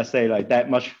have, let's say, like that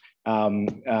much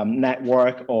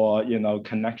network or,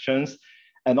 connections.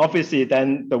 And obviously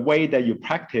then the way that you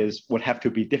practice would have to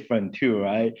be different too,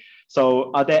 right?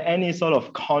 So are there any sort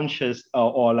of conscious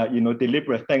or like,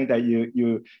 deliberate thing that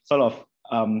you sort of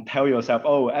tell yourself,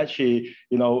 oh, actually,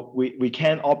 we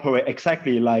can't operate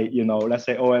exactly like, let's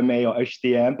say OMA or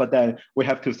HDM, but then we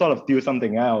have to sort of do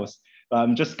something else.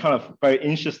 I'm just kind of very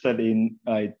interested in,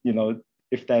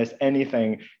 if there's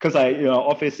anything, because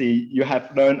obviously you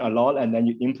have learned a lot and then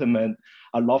you implement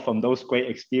a lot from those great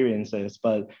experiences,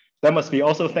 but there must be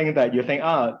also things that you think,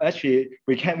 actually,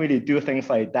 we can't really do things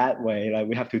like that way. Like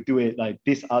we have to do it like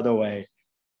this other way.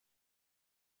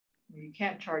 You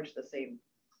can't charge the same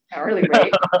hourly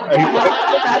rate.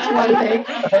 That's one thing.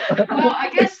 Well,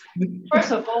 I guess,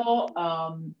 first of all,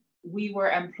 we were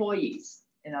employees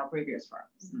in our previous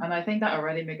firms. And I think that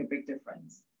already make a big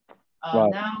difference.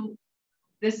 Right. Now,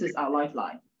 this is our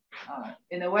lifeline.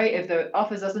 In a way, if the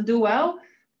office doesn't do well,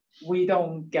 we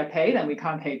don't get paid and we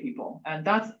can't pay people. And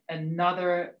that's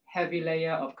another heavy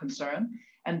layer of concern.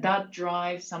 And that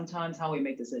drives sometimes how we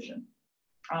make decisions.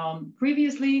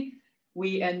 Previously,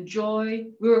 we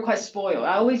were quite spoiled.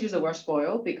 I always use the word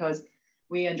spoiled because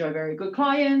we enjoy very good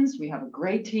clients. We have a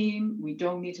great team. We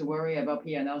don't need to worry about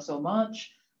P&L so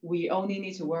much. We only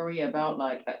need to worry about,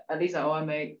 like, at least at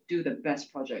OMA, do the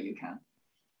best project you can.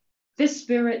 This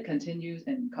spirit continues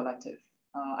in collective.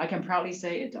 I can proudly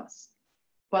say it does.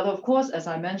 But of course, as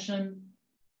I mentioned,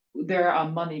 there are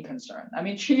money concerns. I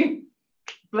mean, Chi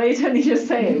blatantly just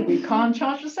say it. We can't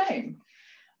charge the same.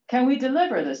 Can we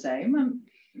deliver the same?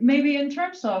 Maybe in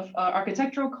terms of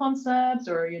architectural concepts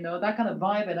or, that kind of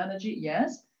vibe and energy,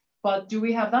 yes. But do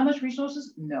we have that much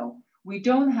resources? No. We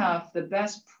don't have the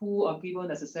best pool of people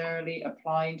necessarily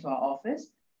applying to our office,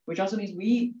 which also means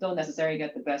we don't necessarily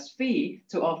get the best fee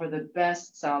to offer the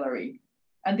best salary.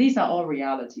 And these are all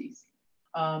realities.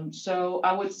 So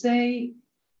I would say,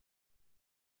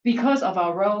 because of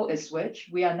our role is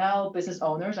switched, we are now business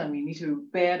owners and we need to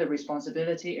bear the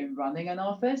responsibility in running an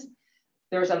office.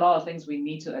 There's a lot of things we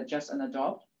need to adjust and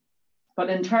adopt. But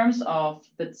in terms of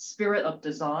the spirit of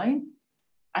design,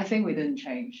 I think we didn't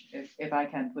change, if I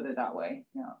can put it that way.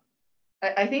 Yeah.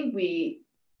 I think we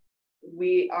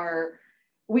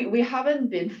haven't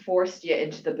been forced yet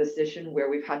into the position where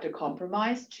we've had to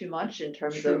compromise too much in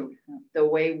terms of the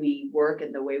way we work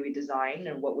and the way we design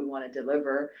and what we want to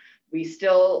deliver. We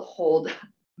still hold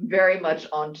very much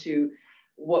onto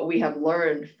what we have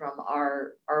learned from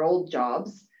our old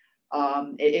jobs.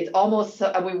 It's almost,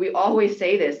 I mean, we always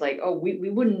say this, like, oh, we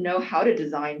wouldn't know how to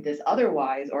design this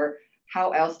otherwise, or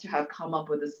how else to have come up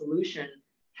with a solution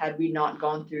had we not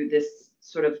gone through this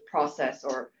sort of process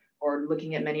or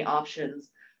looking at many options,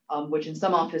 which in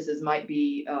some offices might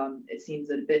be, it seems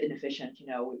a bit inefficient.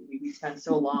 We spend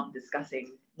so long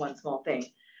discussing one small thing.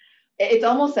 It's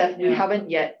almost that we haven't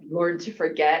yet learned to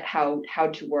forget how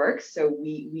to work. So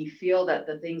we feel that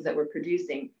the things that we're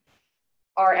producing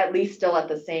are at least still at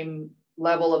the same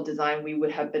level of design we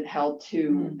would have been held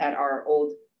to at our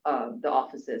old the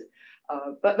offices.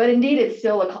 But indeed, it's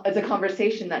still it's a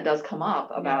conversation that does come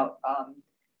up about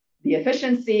the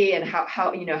efficiency and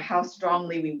how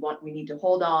strongly we need to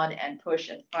hold on and push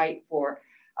and fight for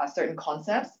certain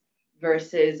concepts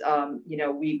versus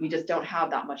we just don't have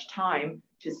that much time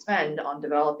to spend on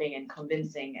developing and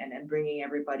convincing and bringing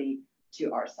everybody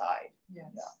to our side. Yes.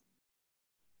 Yeah.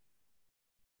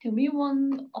 To me,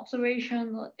 one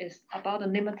observation is about the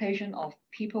limitation of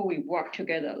people we work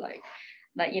together. Like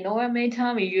in OMA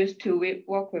time, we used to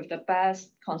work with the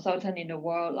best consultant in the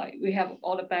world. Like we have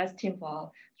all the best team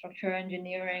for structural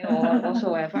engineering or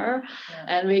whatsoever.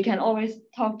 And we can always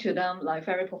talk to them like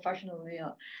very professionally.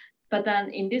 But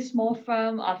then in this small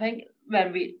firm, I think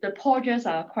when the projects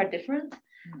are quite different,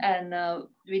 and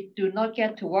we do not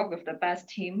get to work with the best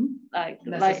team as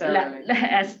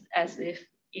if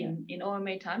in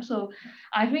OMA time. So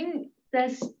I think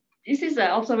this is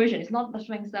an observation. It's not the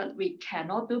things that we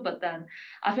cannot do, but then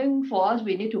I think for us,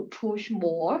 we need to push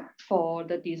more for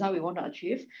the design we want to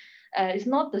achieve. It's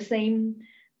not the same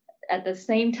at the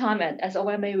same time as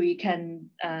OMA, we can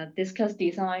discuss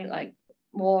design like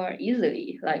more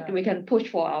easily, like we can push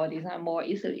for our design more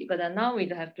easily. But then now we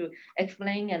have to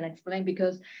explain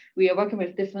because we are working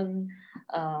with different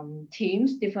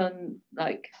teams, different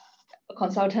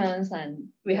consultants, and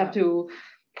we have to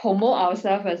promote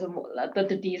ourselves as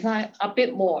the design a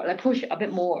bit more, like push a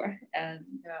bit more. And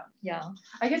yeah.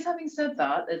 I guess having said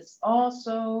that, it's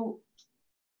also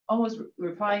almost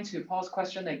replying to Paul's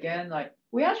question again, like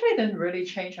we actually didn't really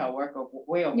change our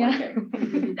way of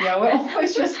working. Yeah, we're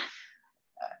always just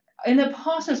in a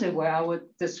positive way. I would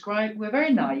describe we're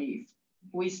very naive.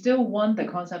 We still want the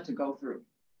concept to go through,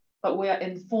 but we are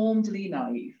informedly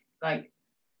naive. Like,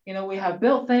 you know, we have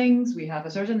built things, we have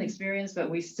a certain experience, but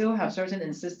we still have certain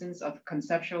insistence of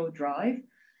conceptual drive.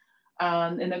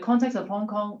 And in the context of Hong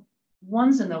Kong,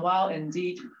 once in a while,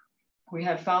 indeed, we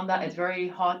have found that it's very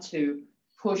hard to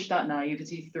push that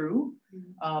naivety through,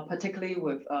 particularly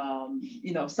with,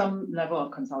 you know, some level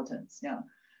of consultants. Yeah,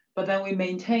 but then we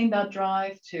maintain that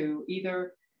drive to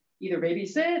either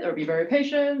babysit or be very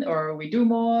patient, or we do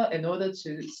more in order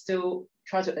to still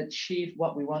try to achieve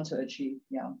what we want to achieve.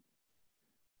 Yeah.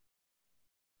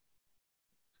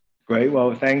 Great.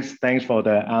 Well, thanks for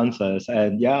the answers.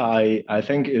 And yeah, I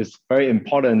think it's very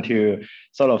important to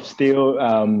sort of still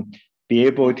be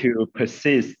able to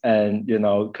persist, and you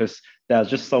know, because there's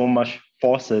just so much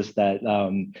forces that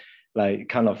like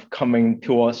kind of coming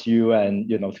towards you, and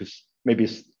you know, to maybe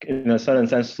in a certain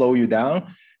sense slow you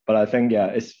down. But I think yeah,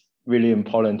 it's really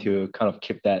important to kind of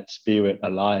keep that spirit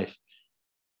alive.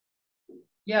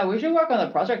 Yeah, we should work on a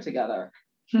project together.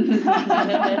 And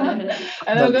then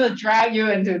we're going to drag you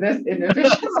into this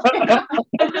inefficiency.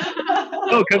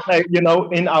 No, because like, you know,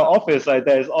 in our office, like,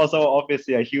 there's also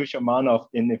obviously a huge amount of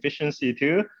inefficiency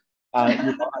too. You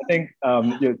know, I think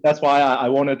that's why I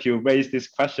wanted to raise this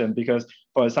question, because,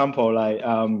 for example, like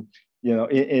you know,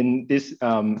 in this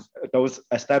those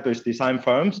established design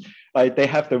firms, like they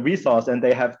have the resource and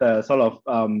they have the sort of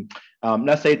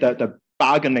let's say the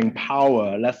bargaining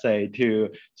power, let's say, to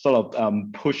sort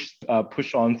of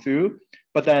push on through.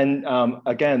 But then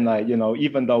again, like, you know,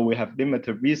 even though we have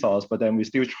limited resource, but then we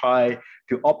still try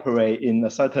to operate in a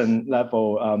certain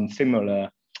level similar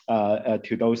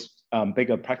to those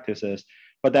bigger practices.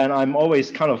 But then I'm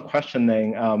always kind of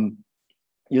questioning,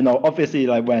 you know, obviously,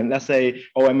 like when, let's say,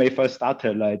 OMA first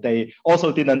started, like they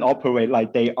also didn't operate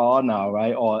like they are now,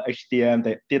 right? Or HDM,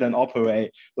 they didn't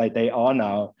operate like they are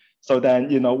now. So then,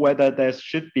 you know, whether there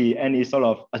should be any sort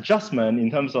of adjustment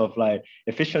in terms of like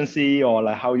efficiency, or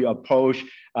like how you approach,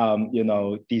 you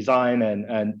know, design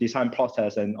and design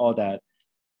process and all that.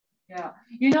 Yeah,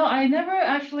 you know, I never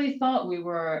actually thought we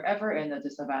were ever in a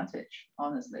disadvantage,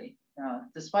 honestly,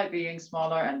 despite being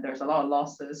smaller and there's a lot of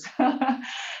losses.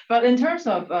 But in terms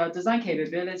of design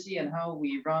capability and how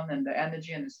we run and the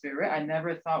energy and the spirit, I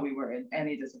never thought we were in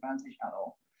any disadvantage at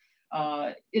all.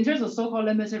 In terms of so-called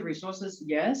limited resources,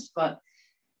 yes, but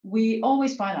we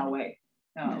always find our way.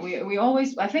 We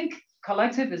always, I think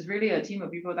collective is really a team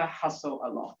of people that hustle a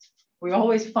lot. We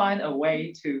always find a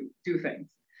way to do things.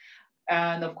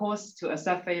 And of course, to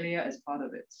accept failure is part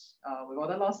of it, with all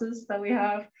the losses that we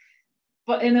have.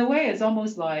 But in a way, it's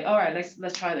almost like, all right,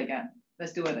 let's try it again.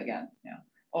 Let's do it again. Yeah.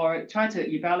 Or try to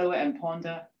evaluate and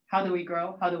ponder, how do we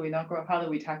grow? How do we not grow? How do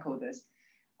we tackle this?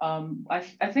 I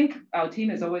think our team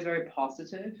is always very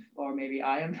positive, or maybe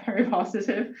I am very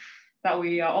positive, that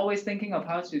we are always thinking of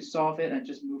how to solve it and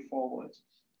just move forward.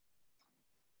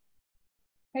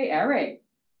 Hey, Eric.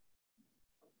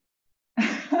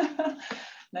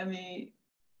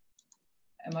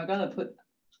 Am I gonna put,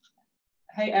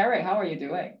 hey, Eric, how are you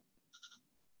doing?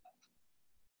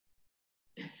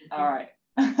 All right.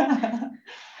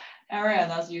 Eric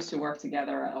and us used to work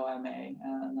together at OMA,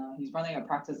 and he's running a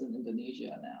practice in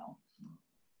Indonesia now.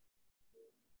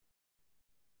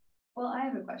 Well, I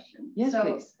have a question. Yes, so,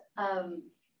 please.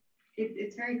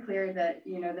 It's very clear that,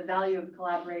 you know, the value of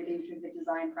collaborating through the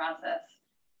design process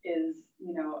is,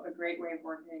 you know, a great way of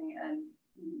working and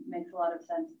makes a lot of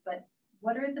sense. But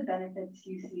what are the benefits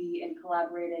you see in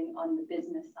collaborating on the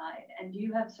business side? And do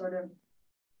you have sort of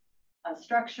a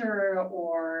structure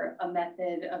or a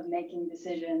method of making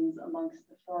decisions amongst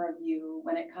the four of you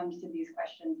when it comes to these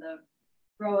questions of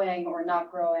growing or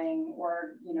not growing,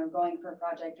 or, you know, going for a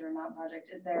project or not project?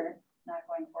 Is there not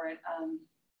going for it?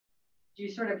 Do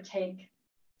you sort of take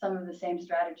some of the same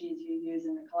strategies you use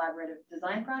in the collaborative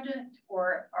design project,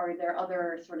 or are there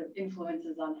other sort of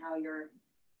influences on how you're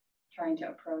trying to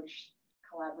approach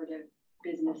collaborative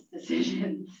business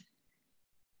decisions?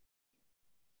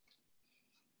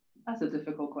 That's a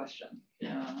difficult question.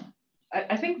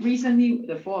 I think recently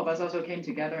the four of us also came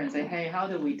together and say, hey, how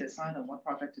do we decide on what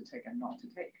project to take and not to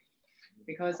take?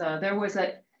 Because there was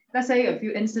let's say a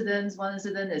few incidents. One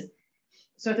incident is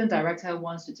certain director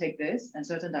wants to take this and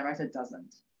certain director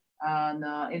doesn't. And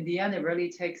in the end, it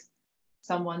really takes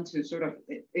someone to sort of,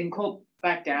 in quote,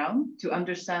 back down to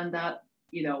understand that,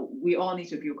 you know, we all need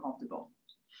to feel comfortable.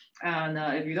 And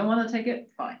if you don't want to take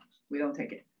it, fine, we don't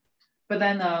take it. But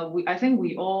then I think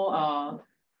we all,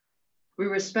 we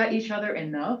respect each other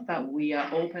enough that we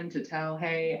are open to tell,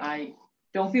 hey, I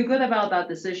don't feel good about that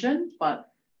decision, but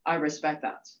I respect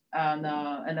that.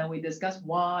 And then we discuss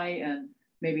why, and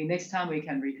maybe next time we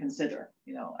can reconsider,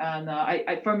 you know. And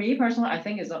for me personally, I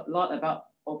think it's a lot about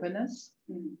openness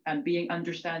and being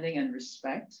understanding and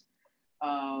respect.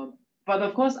 But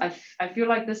of course, I feel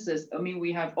like this is, I mean,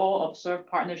 we have all observed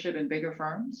partnership in bigger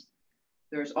firms.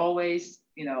 There's always,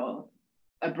 you know,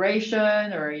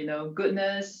 abrasion or, you know,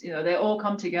 goodness, you know, they all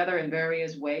come together in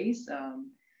various ways.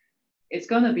 It's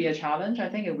going to be a challenge, I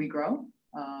think, if we grow.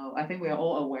 I think we are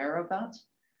all aware of that.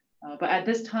 But at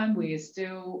this time, we are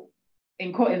still,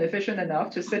 in quote, inefficient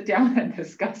enough to sit down and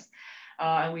discuss.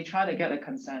 And we try to get a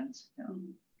consent. You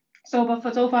know. But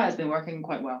for so far, it's been working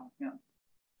quite well. Yeah.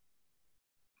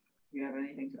 Do you have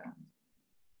anything to add?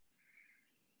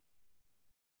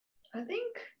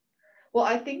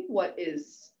 I think what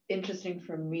is interesting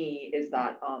for me is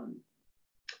that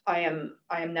I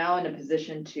am now in a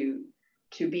position to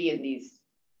be in these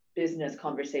business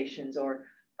conversations, or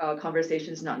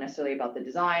conversations not necessarily about the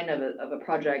design of a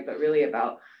project, but really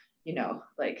about, you know,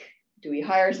 like, do we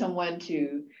hire someone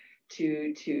to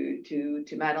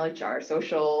manage our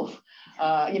social,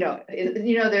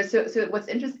 there's so what's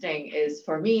interesting is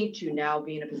for me to now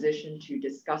be in a position to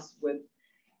discuss with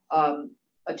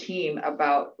a team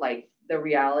about like the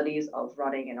realities of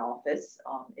running an office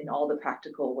in all the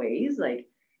practical ways, like,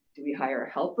 do we hire a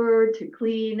helper to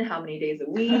clean, how many days a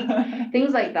week,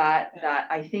 things like that, that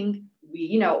I think we,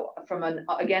 you know, from an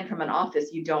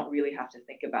office, you don't really have to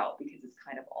think about because it's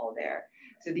kind of all there.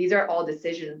 So these are all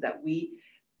decisions that we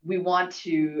want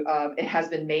to, it has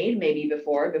been made maybe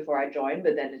before I joined,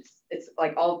 but then it's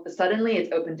like suddenly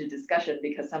it's open to discussion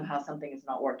because somehow something is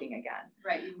not working again.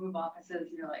 Right, you move offices,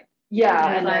 you're like,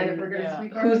 yeah, and then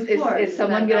is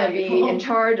someone going to be in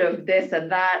charge of this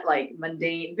and that, like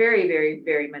mundane, very, very,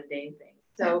 very mundane things.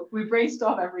 So we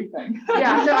brainstorm everything.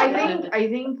 Yeah, so I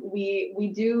think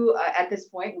we do at this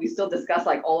point, we still discuss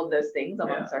like all of those things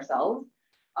amongst ourselves.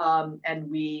 And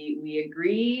we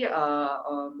agree,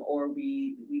 or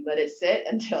we let it sit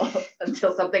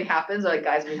until something happens. Like,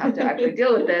 guys, we have to actually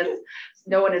deal with this.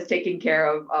 No one is taking care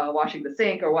of washing the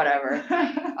sink or whatever.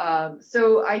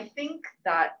 So I think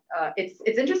that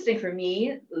it's interesting for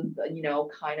me, you know,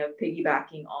 kind of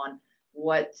piggybacking on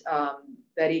what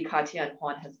Betty, Katia, and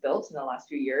Juan has built in the last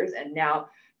few years, and now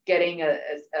getting a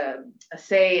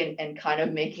say and kind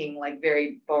of making like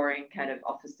very boring kind of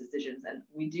office decisions. And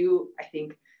we do, I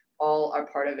think, all are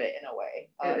part of it in a way.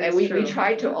 And we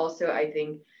try to also, I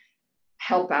think,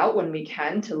 help out when we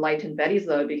can to lighten Betty's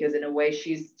load, because in a way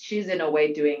she's in a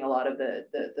way doing a lot of the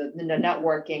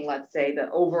networking, let's say,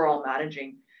 the overall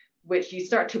managing, which you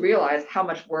start to realize how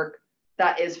much work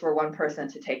that is for one person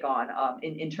to take on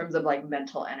in terms of like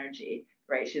mental energy,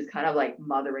 right? She's kind of like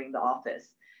mothering the office.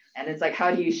 And it's like,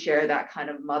 how do you share that kind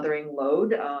of mothering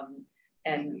load?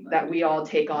 And that we all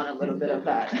take on a little bit of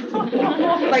that.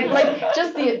 like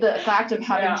just the fact of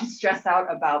having to stress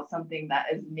out about something that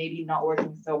is maybe not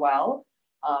working so well.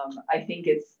 I think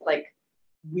it's like,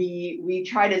 we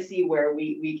try to see where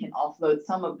we can offload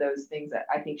some of those things that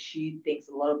I think she thinks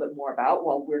a little bit more about,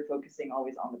 while we're focusing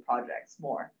always on the projects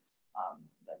more.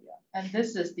 But yeah. And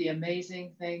this is the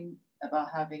amazing thing about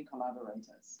having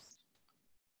collaborators.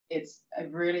 I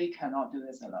really cannot do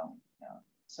this alone. Yeah.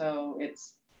 So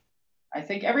I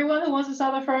think everyone who wants to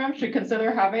start a firm should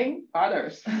consider having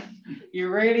others. You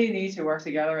really need to work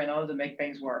together in order to make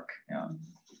things work.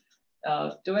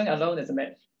 Yeah. Doing alone is a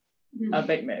myth, a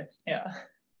big myth. Yeah.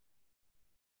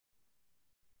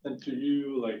 And do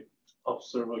you like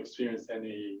observe or experience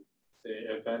any,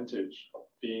 say, advantage of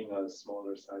being a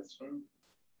smaller size firm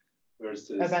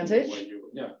versus advantage?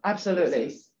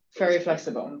 Absolutely. Very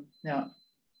flexible. Yeah.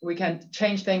 We can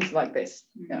change things like this.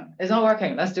 Yeah. It's not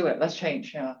working. Let's do it. Let's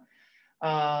change. Yeah.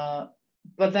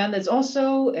 But then it's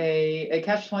also a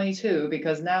catch-22,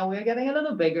 because now we're getting a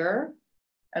little bigger.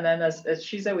 And then as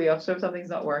she said, we observe something's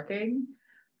not working.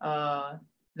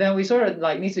 Then we sort of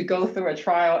like need to go through a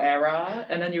trial era.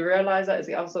 And then you realize that it's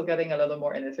also getting a little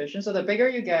more inefficient. So the bigger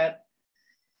you get,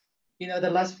 you know,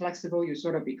 the less flexible you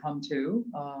sort of become too.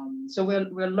 So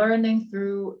we're learning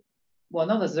through, well,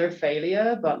 not necessarily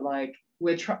failure, but like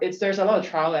there's a lot of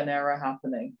trial and error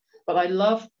happening. But I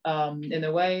love, in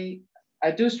a way,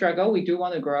 I do struggle. We do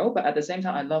want to grow, but at the same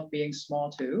time, I love being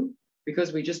small too,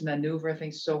 because we just maneuver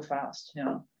things so fast. You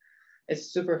know,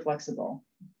 it's super flexible.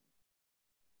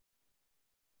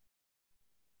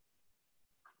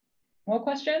 More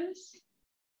questions?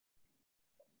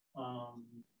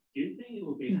 Do you think it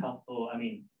would be helpful? I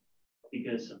mean,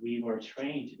 because we were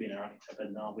trained to be an architect,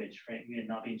 but now we are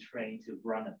not being trained to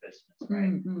run a business,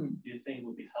 right? Mm-hmm. Do you think it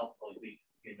would be helpful if we,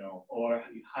 or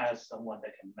you hire someone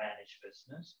that can manage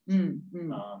business,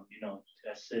 Mm-hmm.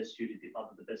 To assist you to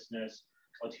develop the business,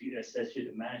 or to assist you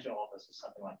to manage your office or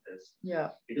something like this? Yeah.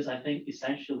 Because I think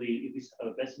essentially, if we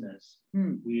start a business,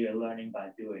 we are learning by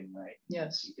doing, right?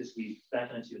 Yes. Because we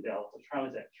definitely there are also trial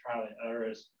and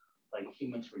errors, like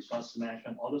human resource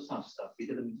management, all those kind of stuff. We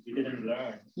didn't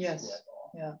learn. Yes. At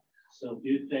all. Yeah. So do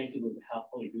you think it would be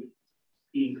helpful if you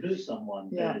include someone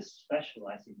that is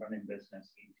specialized in running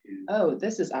business into? Oh,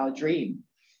 this is our dream.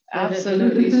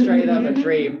 Absolutely straight up a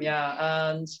dream.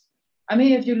 Yeah. And I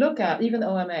mean, if you look at even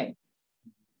OMA,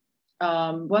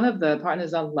 one of the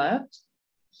partners on left,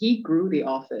 he grew the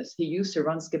office. He used to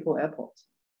run Schiphol Airport.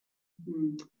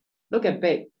 Look at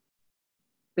big.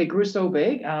 They grew so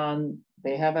big, and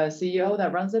they have a CEO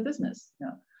that runs their business.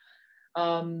 Yeah.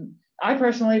 I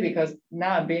personally, because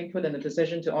now I'm being put in a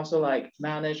position to also like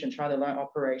manage and try to learn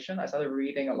operation, I started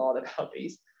reading a lot about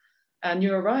these. And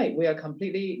you're right, we are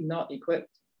completely not equipped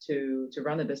to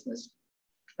run a business.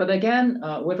 But again,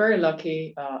 we're very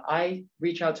lucky. I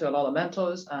reach out to a lot of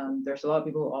mentors, and there's a lot of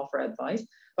people who offer advice.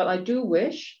 But I do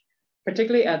wish,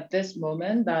 particularly at this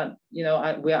moment, that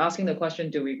we're asking the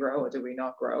question: do we grow or do we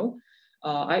not grow?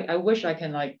 I wish I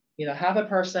can have a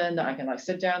person that I can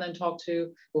sit down and talk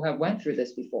to who have went through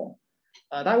this before.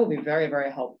 That would be very,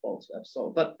 very helpful to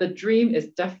Assoc. But the dream is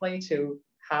definitely to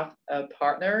have a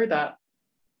partner that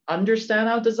understand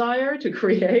our desire to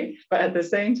create, but at the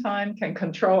same time can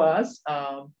control us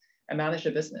and manage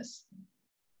the business.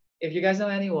 If you guys know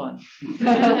anyone,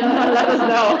 let us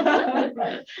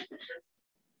know.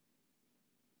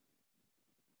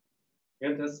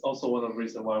 Yeah, that's also one of the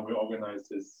reasons why we organize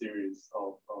this series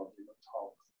of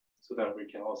talks, so that we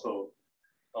can also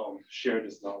share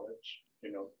this knowledge.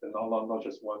 Not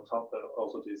just one talk, but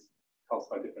also these talks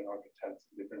by different architects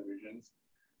in different regions,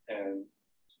 and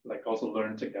also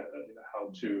learn together how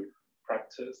to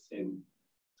practice in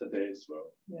today's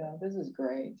world. Yeah, this is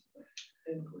great.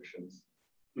 Any questions?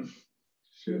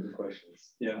 Share the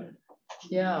questions. Yeah.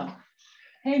 Yeah.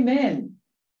 Hey, Min.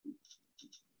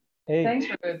 Hey. Thanks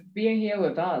for being here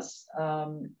with us.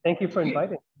 Thank you for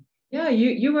inviting. Yeah,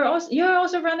 you're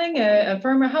also running a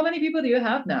firm. How many people do you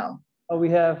have now? We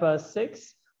have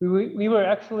 6. We were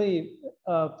actually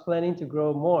planning to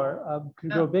grow more,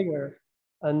 grow bigger,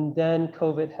 and then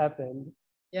COVID happened.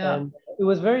 Yeah. And it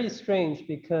was very strange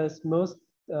because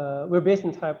we're based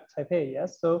in Taipei,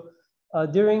 yes. So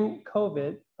during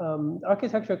COVID,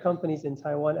 architecture companies in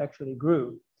Taiwan actually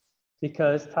grew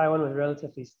because Taiwan was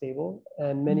relatively stable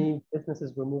and many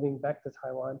businesses were moving back to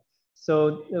Taiwan.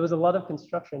 So there was a lot of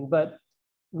construction, but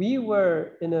we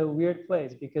were in a weird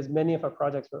place because many of our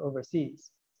projects were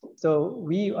overseas. So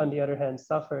we, on the other hand,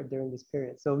 suffered during this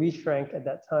period. So we shrank at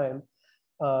that time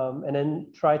and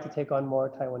then tried to take on more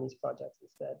Taiwanese projects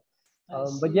instead.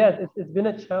 But yes, it's been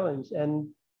a challenge.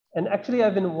 And actually,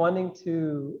 I've been wanting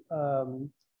to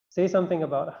say something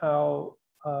about how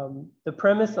the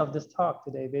premise of this talk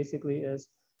today basically is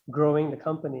growing the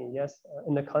company, yes,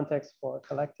 in the context for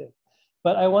collective.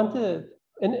 But I want to,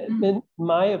 in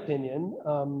my opinion,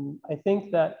 I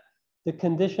think that the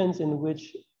conditions in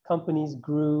which companies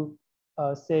grew,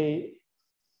 say,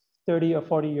 30 or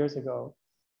 40 years ago,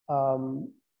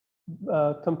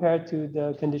 compared to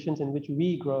the conditions in which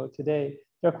we grow today,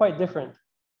 they're quite different.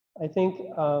 I think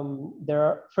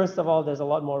first of all, there's a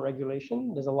lot more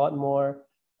regulation. There's a lot more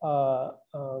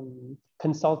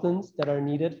consultants that are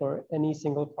needed for any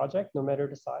single project, no matter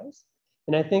the size.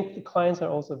 And I think the clients are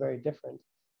also very different.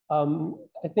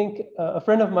 I think a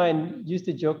friend of mine used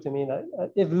to joke to me that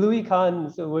if Louis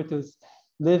Kahn were to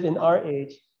live in our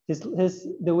age, his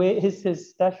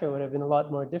stature would have been a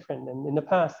lot more different. And in the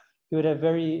past, he would have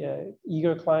very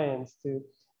eager clients who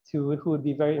would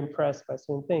be very impressed by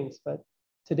certain things. But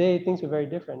today, things are very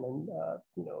different. And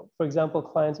for example,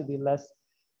 clients would be less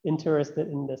interested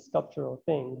in the sculptural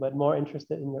thing, but more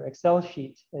interested in your Excel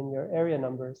sheet and your area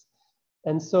numbers.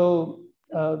 And so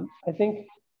I think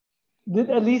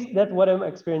at least that's what I'm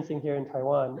experiencing here in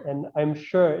Taiwan. And I'm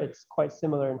sure it's quite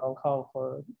similar in Hong Kong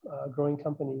for growing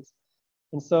companies.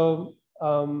 And so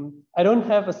I don't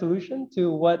have a solution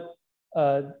to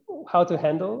how to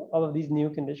handle all of these new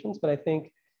conditions, but I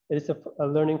think it is a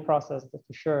learning process for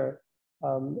sure,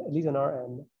 at least on our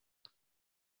end.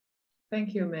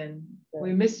 Thank you, Min. Yeah.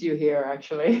 We miss you here,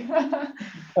 actually.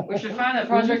 We should find a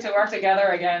project to work together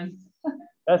again.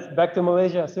 That's back to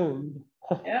Malaysia soon.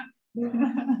 Yeah.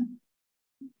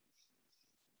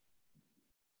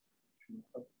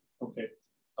 Okay.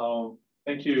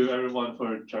 thank you everyone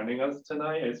for joining us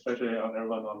tonight, especially on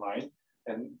everyone online.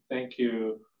 And thank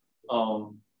you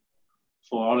for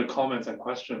all the comments and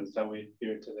questions that we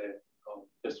hear today.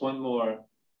 Just one more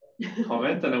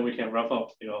comment and then we can wrap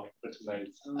up, for tonight.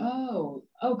 Oh,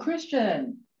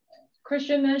 Christian.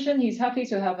 Christian mentioned he's happy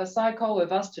to have a side call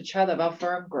with us to chat about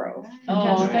firm growth.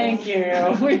 Oh, thank you.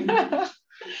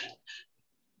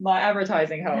 My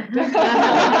advertising helped.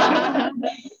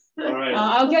 All right.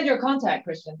 I'll get your contact,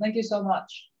 Christian. Thank you so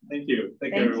much. Thank you.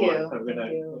 Thank you, everyone. Have a good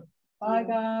night. Bye,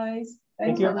 guys.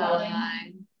 Thank you.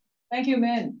 Bye. Thank you,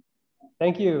 Min.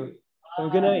 Thank you. Have a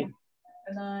good night.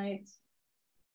 Good night.